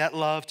reflecting that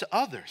love to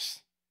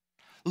others.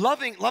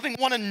 Loving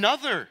one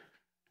another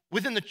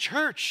within the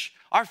church,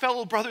 our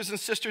fellow brothers and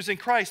sisters in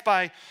Christ,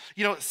 by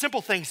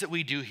simple things that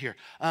we do here.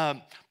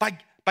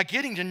 By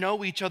getting to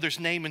know each other's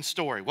name and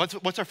story.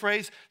 What's our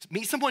phrase?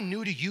 Meet someone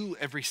new to you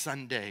every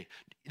Sunday.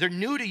 They're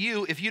new to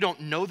you if you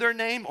don't know their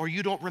name or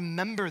you don't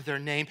remember their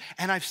name.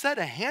 And I've said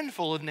a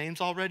handful of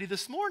names already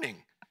this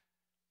morning.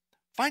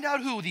 Find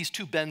out who these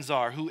 2 Bens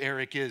are, who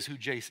Eric is, who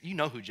Jason. You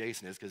know who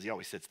Jason is because he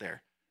always sits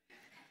there.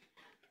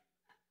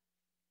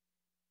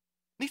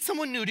 Meet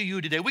someone new to you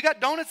today. We got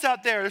donuts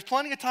out there. There's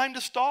plenty of time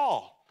to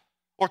stall.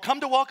 Or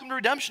come to Welcome to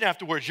Redemption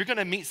afterwards. You're going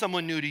to meet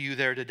someone new to you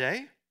there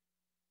today.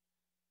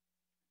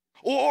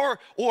 Or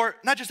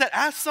not just that,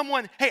 ask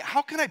someone, hey,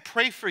 how can I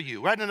pray for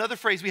you? Right? Another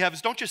phrase we have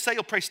is don't just say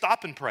you'll pray,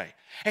 stop and pray.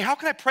 Hey, how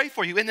can I pray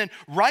for you? And then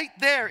right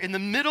there in the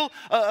middle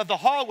of the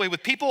hallway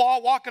with people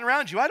all walking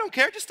around you, I don't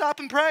care, just stop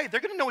and pray. They're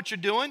going to know what you're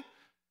doing.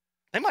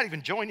 They might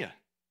even join you.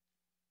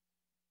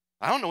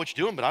 I don't know what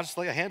you're doing, but I'll just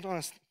lay a hand on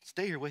and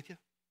stay here with you.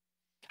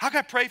 How can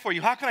I pray for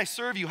you? How can I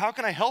serve you? How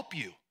can I help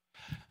you?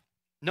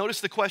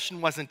 Notice the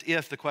question wasn't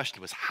if, the question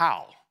was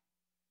how.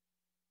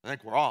 I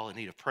think we're all in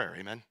need of prayer,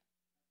 amen?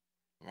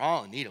 We're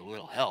all in need of a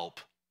little help.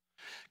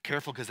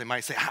 Careful, because they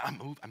might say,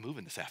 I'm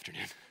moving this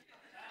afternoon.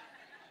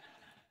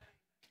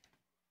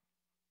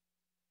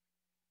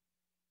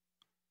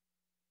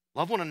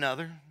 Love one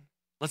another.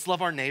 Let's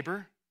love our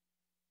neighbor.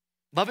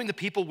 Loving the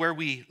people where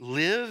we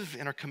live,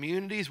 in our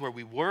communities, where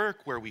we work,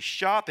 where we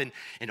shop, and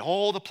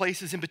all the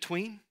places in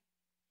between.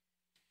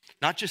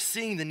 Not just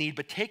seeing the need,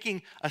 but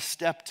taking a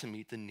step to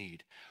meet the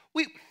need.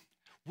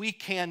 We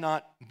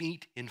cannot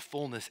meet in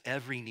fullness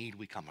every need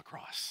we come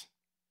across.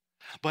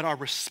 But our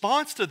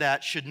response to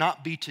that should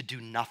not be to do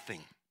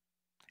nothing.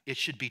 It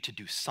should be to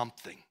do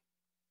something.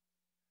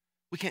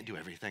 We can't do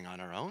everything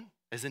on our own.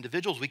 As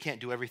individuals, we can't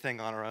do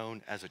everything on our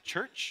own as a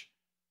church,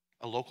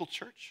 a local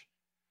church.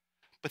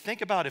 But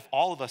think about if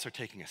all of us are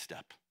taking a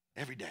step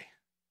every day.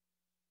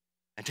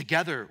 And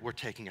together we're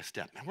taking a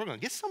step. And we're going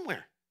to get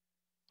somewhere.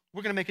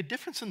 We're going to make a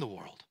difference in the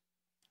world.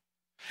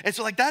 And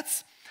so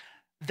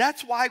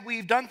that's why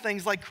we've done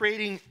things like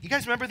creating, you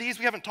guys remember these?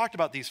 We haven't talked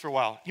about these for a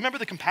while. You remember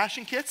the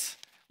compassion kits?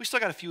 We still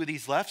got a few of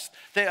these left.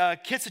 The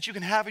kits that you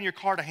can have in your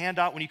car to hand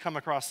out when you come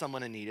across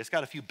someone in need. It's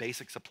got a few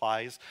basic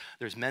supplies.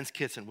 There's men's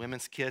kits and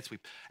women's kits. We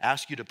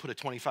ask you to put a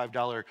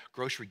 $25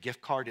 grocery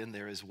gift card in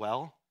there as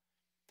well.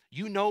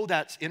 You know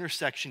that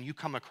intersection you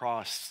come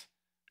across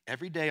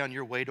every day on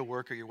your way to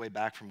work or your way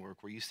back from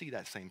work where you see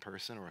that same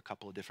person or a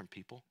couple of different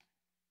people.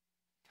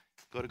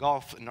 Go to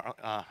golf in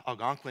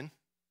Algonquin.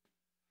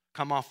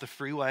 Come off the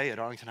freeway at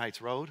Arlington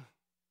Heights Road.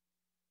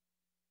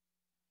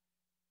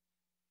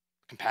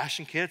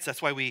 Compassion kits,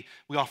 that's why we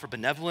offer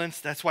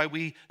benevolence. That's why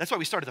we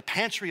started the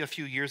pantry a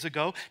few years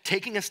ago,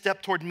 taking a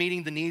step toward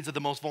meeting the needs of the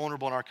most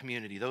vulnerable in our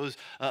community, those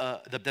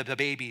the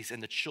babies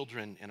and the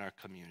children in our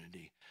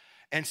community.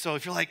 And so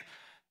if you're like,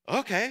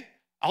 okay,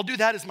 I'll do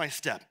that as my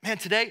step. Man,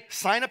 today,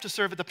 sign up to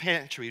serve at the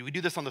pantry. We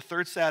do this on the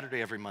 3rd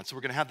Saturday every month, so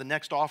we're going to have the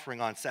next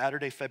offering on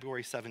Saturday,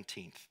 February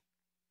 17th.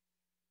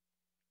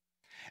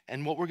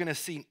 And what we're going to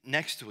see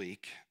next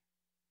week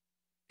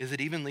is it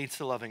even leads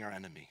to loving our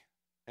enemy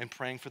and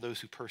praying for those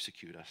who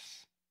persecute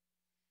us.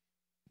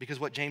 Because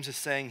what James is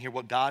saying here,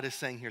 what God is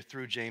saying here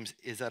through James,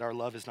 is that our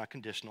love is not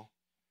conditional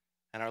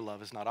and our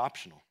love is not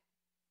optional.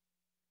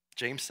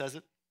 James says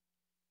it.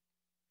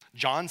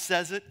 John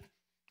says it.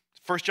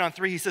 1 John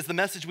 3, he says, the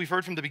message we've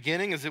heard from the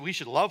beginning is that we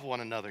should love one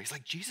another. He's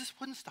like, Jesus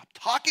wouldn't stop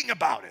talking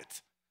about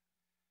it.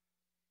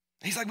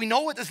 He's like, we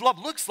know what this love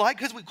looks like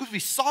because we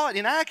saw it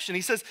in action.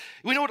 He says,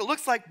 we know what it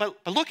looks like by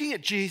looking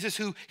at Jesus,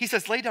 who, he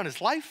says, laid down his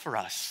life for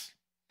us.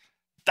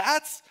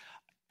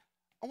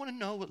 I want to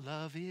know what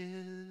love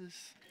is.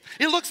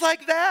 It looks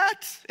like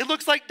that. It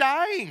looks like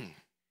dying.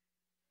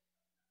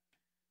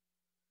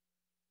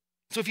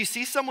 So if you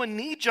see someone in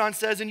need, John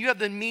says, and you have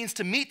the means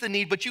to meet the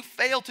need, but you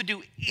fail to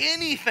do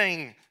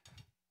anything,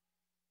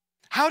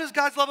 how does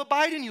God's love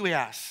abide in you, he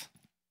asks?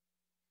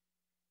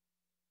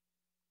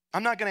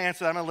 I'm not going to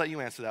answer that. I'm going to let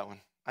you answer that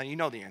one. You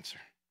know the answer.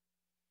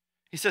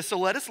 He says, so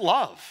let us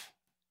love,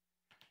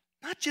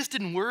 not just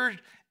in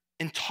word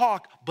and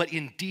talk, but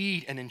in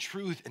deed and in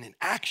truth and in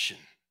action.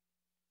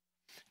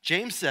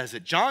 James says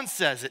it. John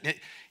says it.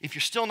 If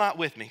you're still not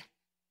with me,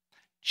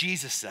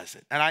 Jesus says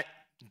it. And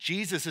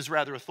Jesus is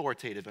rather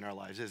authoritative in our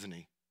lives, isn't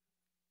he?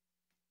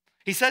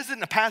 He says it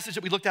in a passage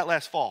that we looked at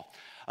last fall,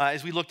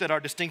 as we looked at our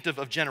distinctive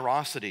of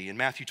generosity in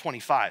Matthew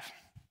 25.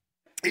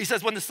 He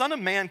says, when the Son of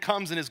Man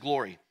comes in his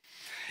glory,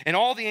 and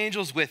all the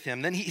angels with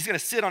him, then he's going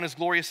to sit on his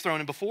glorious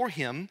throne, and before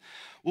him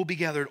will be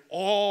gathered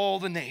all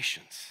the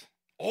nations,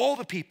 all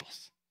the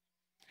peoples.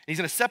 And he's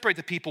going to separate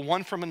the people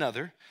one from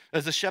another,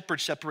 as the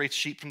shepherd separates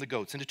sheep from the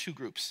goats into two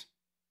groups.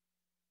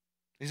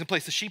 He's going to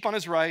place the sheep on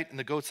his right and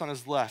the goats on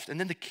his left. And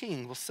then the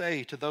king will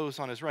say to those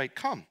on his right,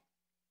 come,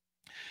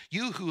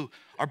 you who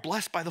are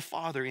blessed by the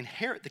Father,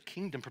 inherit the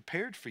kingdom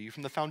prepared for you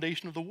from the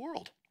foundation of the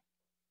world.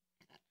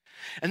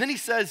 And then he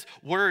says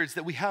words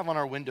that we have on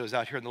our windows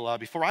out here in the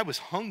lobby. For I was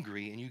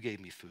hungry and you gave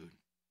me food.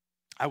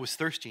 I was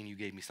thirsty and you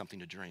gave me something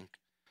to drink.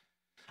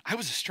 I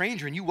was a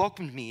stranger and you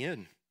welcomed me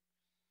in.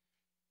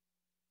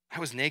 I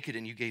was naked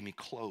and you gave me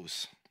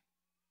clothes.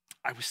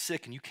 I was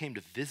sick and you came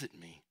to visit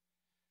me.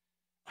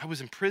 I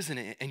was in prison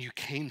and you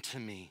came to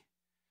me.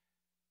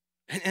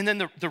 And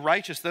then the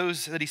righteous,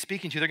 those that he's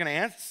speaking to, they're going to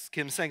ask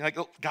him saying, like,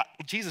 oh, God,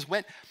 Jesus,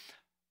 when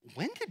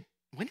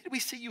did we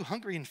see you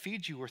hungry and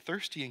feed you, or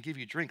thirsty and give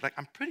you drink? Like,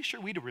 I'm pretty sure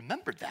we'd have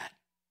remembered that.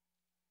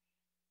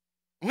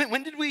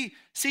 When did we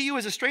see you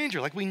as a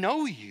stranger? Like, we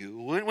know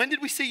you. When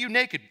did we see you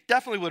naked?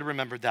 Definitely would have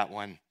remembered that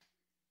one.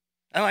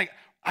 And like,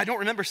 I don't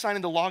remember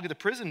signing the log of the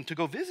prison to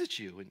go visit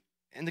you.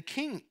 And the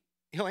king,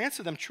 he'll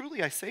answer them,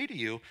 truly I say to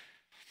you,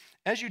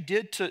 as you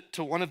did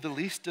to one of the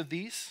least of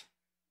these,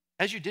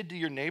 as you did to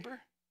your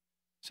neighbor,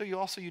 so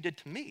you did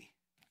to me.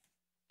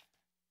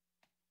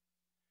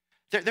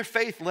 Their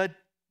faith led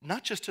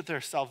not just to their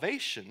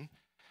salvation,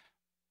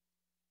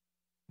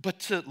 but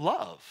to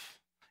love.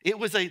 It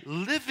was a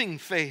living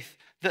faith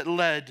that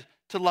led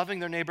to loving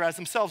their neighbor as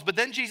themselves. But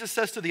then Jesus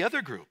says to the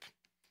other group,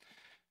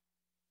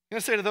 he's going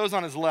to say to those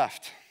on his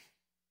left,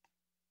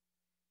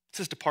 it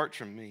says, depart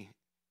from me.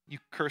 You're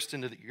cursed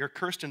into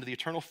the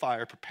eternal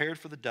fire prepared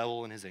for the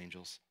devil and his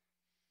angels.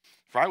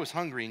 For I was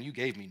hungry and you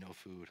gave me no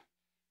food.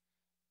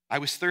 I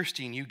was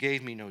thirsty and you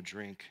gave me no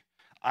drink.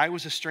 I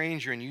was a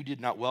stranger and you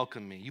did not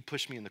welcome me. You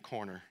pushed me in the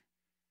corner.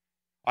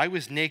 I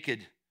was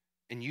naked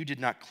and you did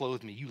not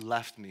clothe me. You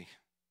left me.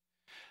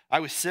 I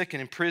was sick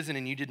and in prison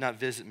and you did not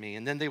visit me.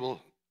 And then they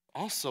will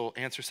also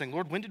answer saying,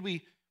 Lord, when did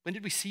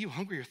we see you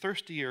hungry or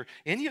thirsty or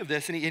any of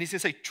this? And he's going to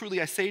say, truly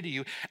I say to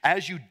you,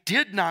 as you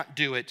did not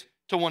do it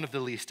to one of the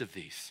least of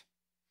these,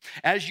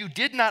 as you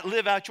did not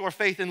live out your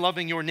faith in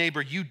loving your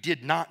neighbor, you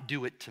did not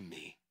do it to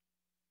me.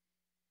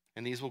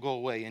 And these will go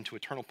away into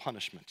eternal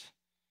punishment,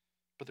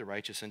 but the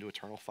righteous into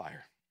eternal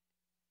fire.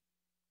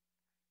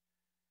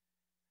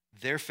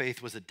 Their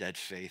faith was a dead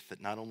faith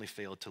that not only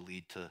failed to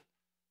lead to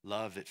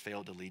love, it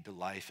failed to lead to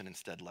life and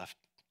instead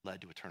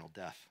led to eternal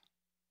death.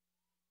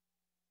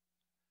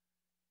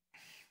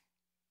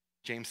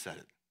 James said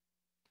it.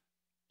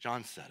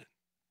 John said it.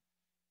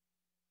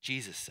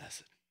 Jesus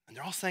says it. And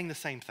they're all saying the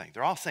same thing.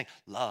 They're all saying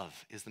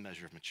love is the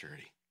measure of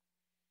maturity.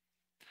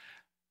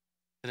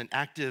 That an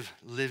active,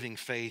 living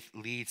faith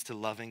leads to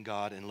loving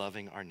God and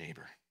loving our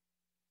neighbor.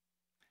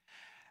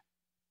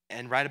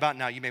 And right about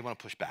now, you may want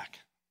to push back.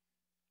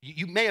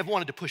 You may have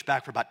wanted to push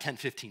back for about 10,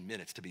 15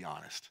 minutes, to be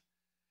honest.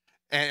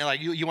 And like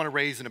you want to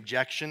raise an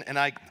objection, and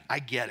I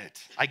get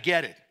it. I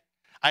get it.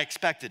 I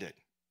expected it.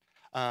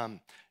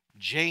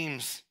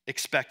 James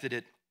expected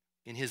it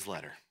in his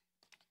letter.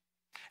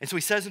 And so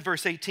he says in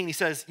verse 18, he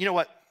says, you know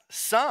what?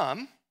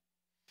 Some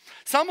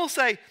will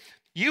say,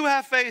 you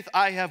have faith,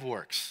 I have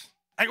works.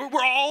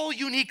 We're all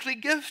uniquely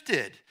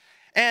gifted.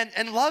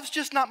 And love's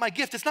just not my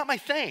gift. It's not my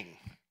thing.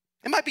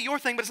 It might be your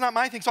thing, but it's not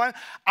my thing. So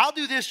I'll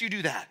do this, you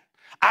do that.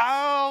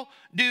 I'll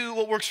do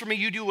what works for me,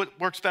 you do what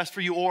works best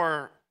for you,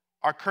 or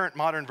our current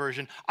modern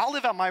version, I'll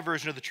live out my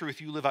version of the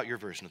truth, you live out your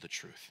version of the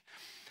truth.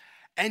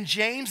 And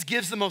James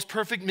gives the most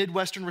perfect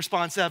Midwestern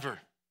response ever.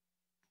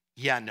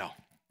 Yeah, no.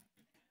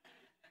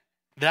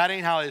 That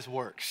ain't how this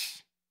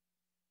works.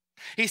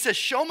 He says,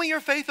 show me your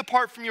faith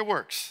apart from your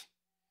works.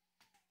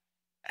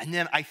 And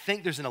then I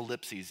think there's an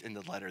ellipsis in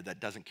the letter that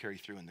doesn't carry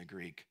through in the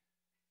Greek.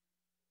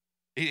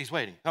 He's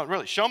waiting. No,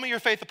 really, show me your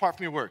faith apart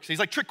from your works. He's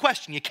like, trick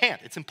question, you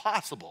can't. It's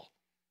impossible.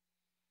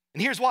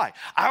 And here's why.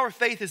 Our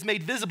faith is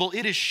made visible.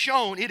 It is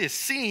shown, it is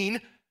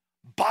seen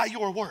by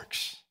your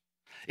works.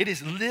 It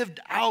is lived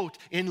out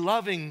in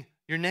loving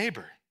your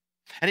neighbor.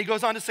 And he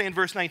goes on to say in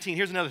verse 19,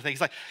 here's another thing.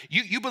 He's like,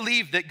 you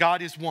believe that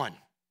God is one.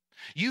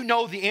 You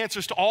know the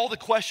answers to all the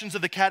questions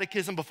of the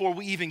catechism before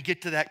we even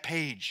get to that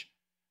page.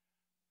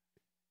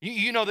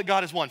 You know that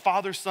God is one,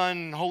 Father, Son,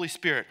 and Holy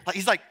Spirit.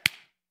 He's like,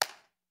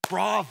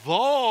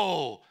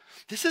 bravo.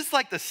 This is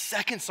like the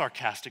second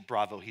sarcastic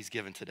bravo he's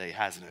given today,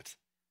 hasn't it?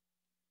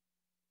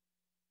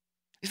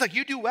 He's like,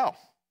 you do well.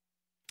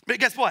 But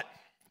guess what?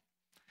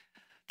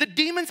 The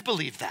demons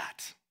believe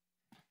that.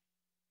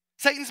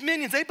 Satan's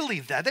minions, they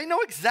believe that. They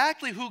know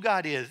exactly who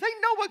God is. They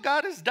know what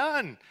God has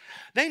done.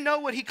 They know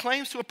what he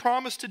claims to have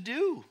promised to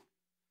do.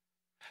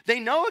 They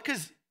know it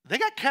because they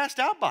got cast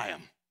out by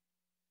him.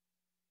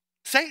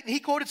 Satan, he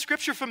quoted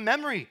scripture from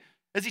memory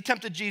as he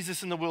tempted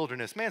Jesus in the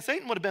wilderness. Man,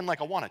 Satan would have been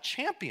like, I want a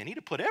champion. He'd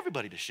have put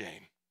everybody to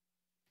shame.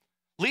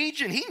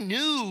 Legion, he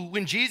knew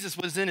when Jesus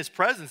was in his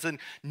presence and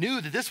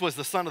knew that this was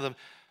the Son of the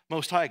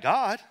Most High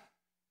God.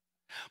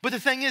 But the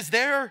thing is,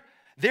 their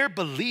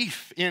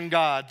belief in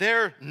God,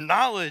 their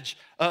knowledge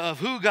of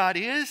who God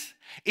is,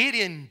 it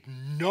in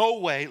no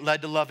way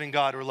led to loving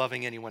God or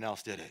loving anyone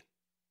else, did it?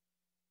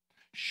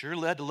 Sure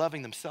led to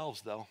loving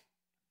themselves, though.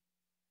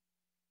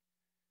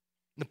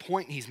 The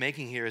point he's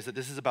making here is that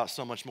this is about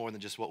so much more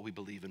than just what we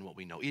believe and what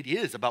we know. It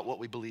is about what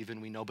we believe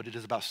and we know, but it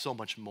is about so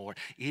much more.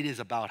 It is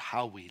about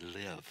how we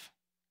live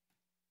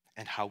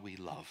and how we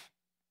love,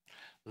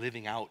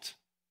 living out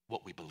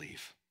what we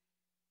believe.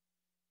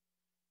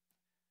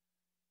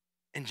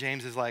 And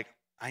James is like,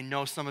 I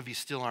know some of you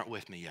still aren't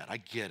with me yet. I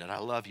get it. I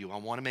love you. I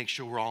want to make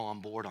sure we're all on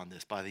board on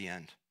this by the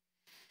end.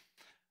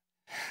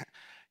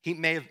 He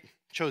may have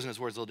chosen his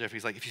words a little different.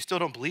 He's like, if you still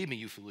don't believe me,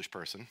 you foolish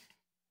person.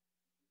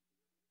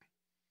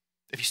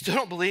 If you still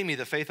don't believe me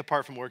that faith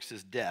apart from works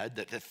is dead,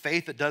 that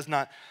faith that does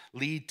not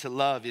lead to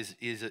love is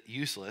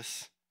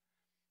useless,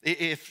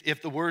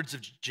 if the words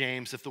of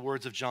James, if the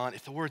words of John,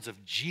 if the words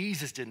of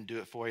Jesus didn't do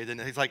it for you, then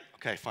he's like,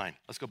 okay, fine.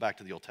 Let's go back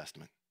to the Old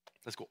Testament.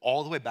 Let's go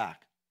all the way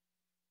back.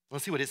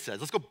 Let's see what it says.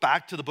 Let's go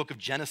back to the book of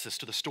Genesis,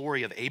 to the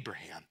story of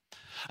Abraham,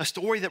 a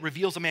story that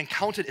reveals a man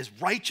counted as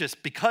righteous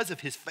because of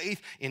his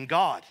faith in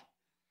God.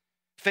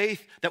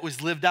 Faith that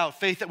was lived out,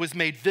 faith that was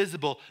made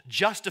visible,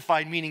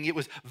 justified, meaning it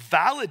was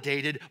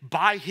validated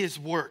by his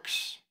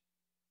works,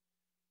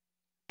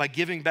 by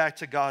giving back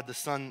to God the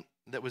son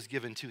that was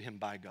given to him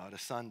by God, a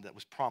son that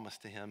was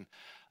promised to him,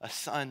 a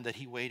son that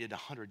he waited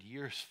 100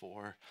 years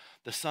for,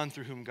 the son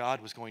through whom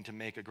God was going to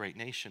make a great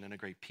nation and a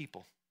great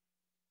people.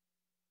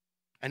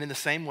 And in the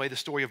same way, the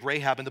story of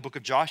Rahab in the book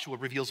of Joshua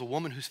reveals a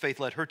woman whose faith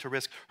led her to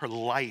risk her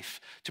life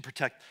to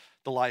protect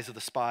the lives of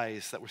the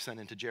spies that were sent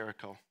into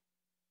Jericho.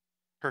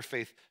 Her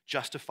faith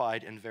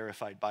justified and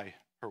verified by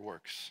her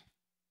works.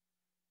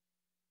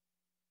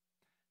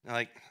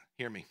 Now,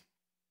 hear me.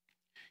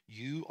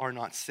 You are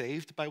not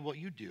saved by what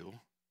you do,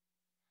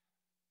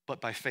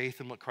 but by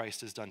faith in what Christ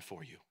has done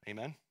for you.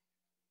 Amen?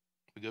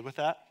 We good with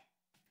that?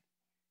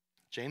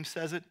 James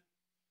says it.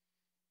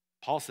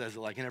 Paul says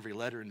it in every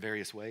letter in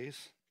various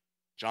ways.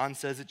 John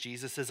says it,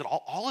 Jesus says it.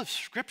 All of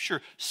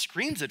Scripture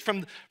screams it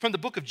from the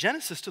book of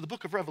Genesis to the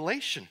book of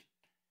Revelation.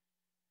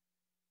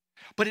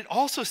 But it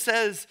also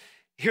says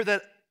here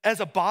that as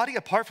a body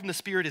apart from the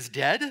Spirit is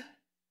dead,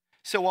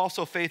 so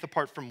also faith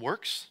apart from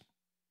works.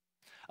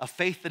 A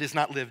faith that is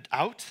not lived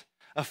out,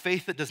 a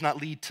faith that does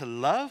not lead to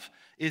love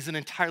is an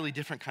entirely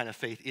different kind of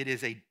faith. It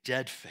is a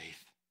dead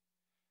faith.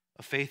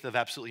 A faith of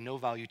absolutely no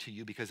value to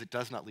you because it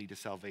does not lead to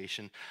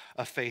salvation.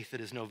 A faith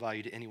that is no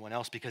value to anyone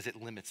else because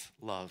it limits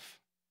love.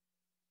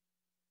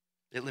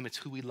 It limits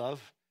who we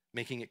love,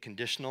 making it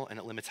conditional, and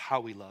it limits how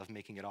we love,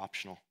 making it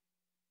optional.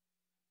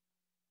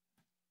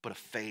 But a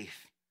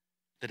faith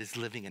that is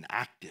living and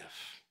active,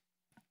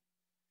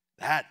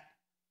 that,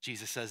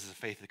 Jesus says, is a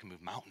faith that can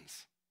move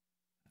mountains.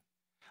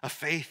 A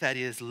faith that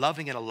is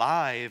loving and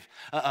alive,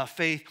 a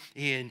faith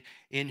in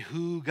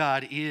who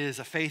God is,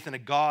 a faith in a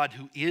God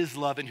who is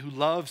love and who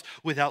loves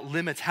without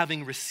limits,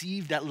 having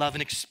received that love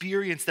and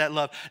experienced that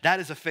love. That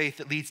is a faith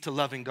that leads to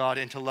loving God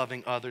and to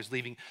loving others,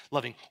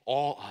 loving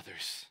all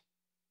others.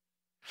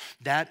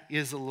 That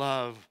is a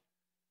love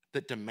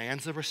that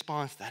demands a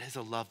response. That is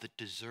a love that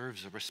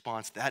deserves a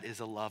response. That is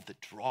a love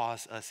that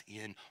draws us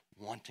in,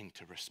 wanting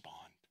to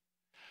respond,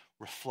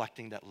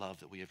 reflecting that love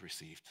that we have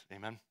received.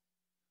 Amen?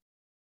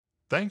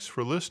 Thanks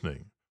for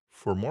listening.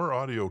 For more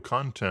audio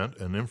content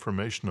and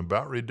information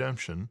about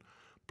redemption,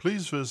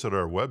 please visit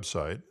our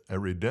website at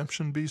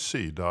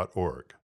redemptionbc.org.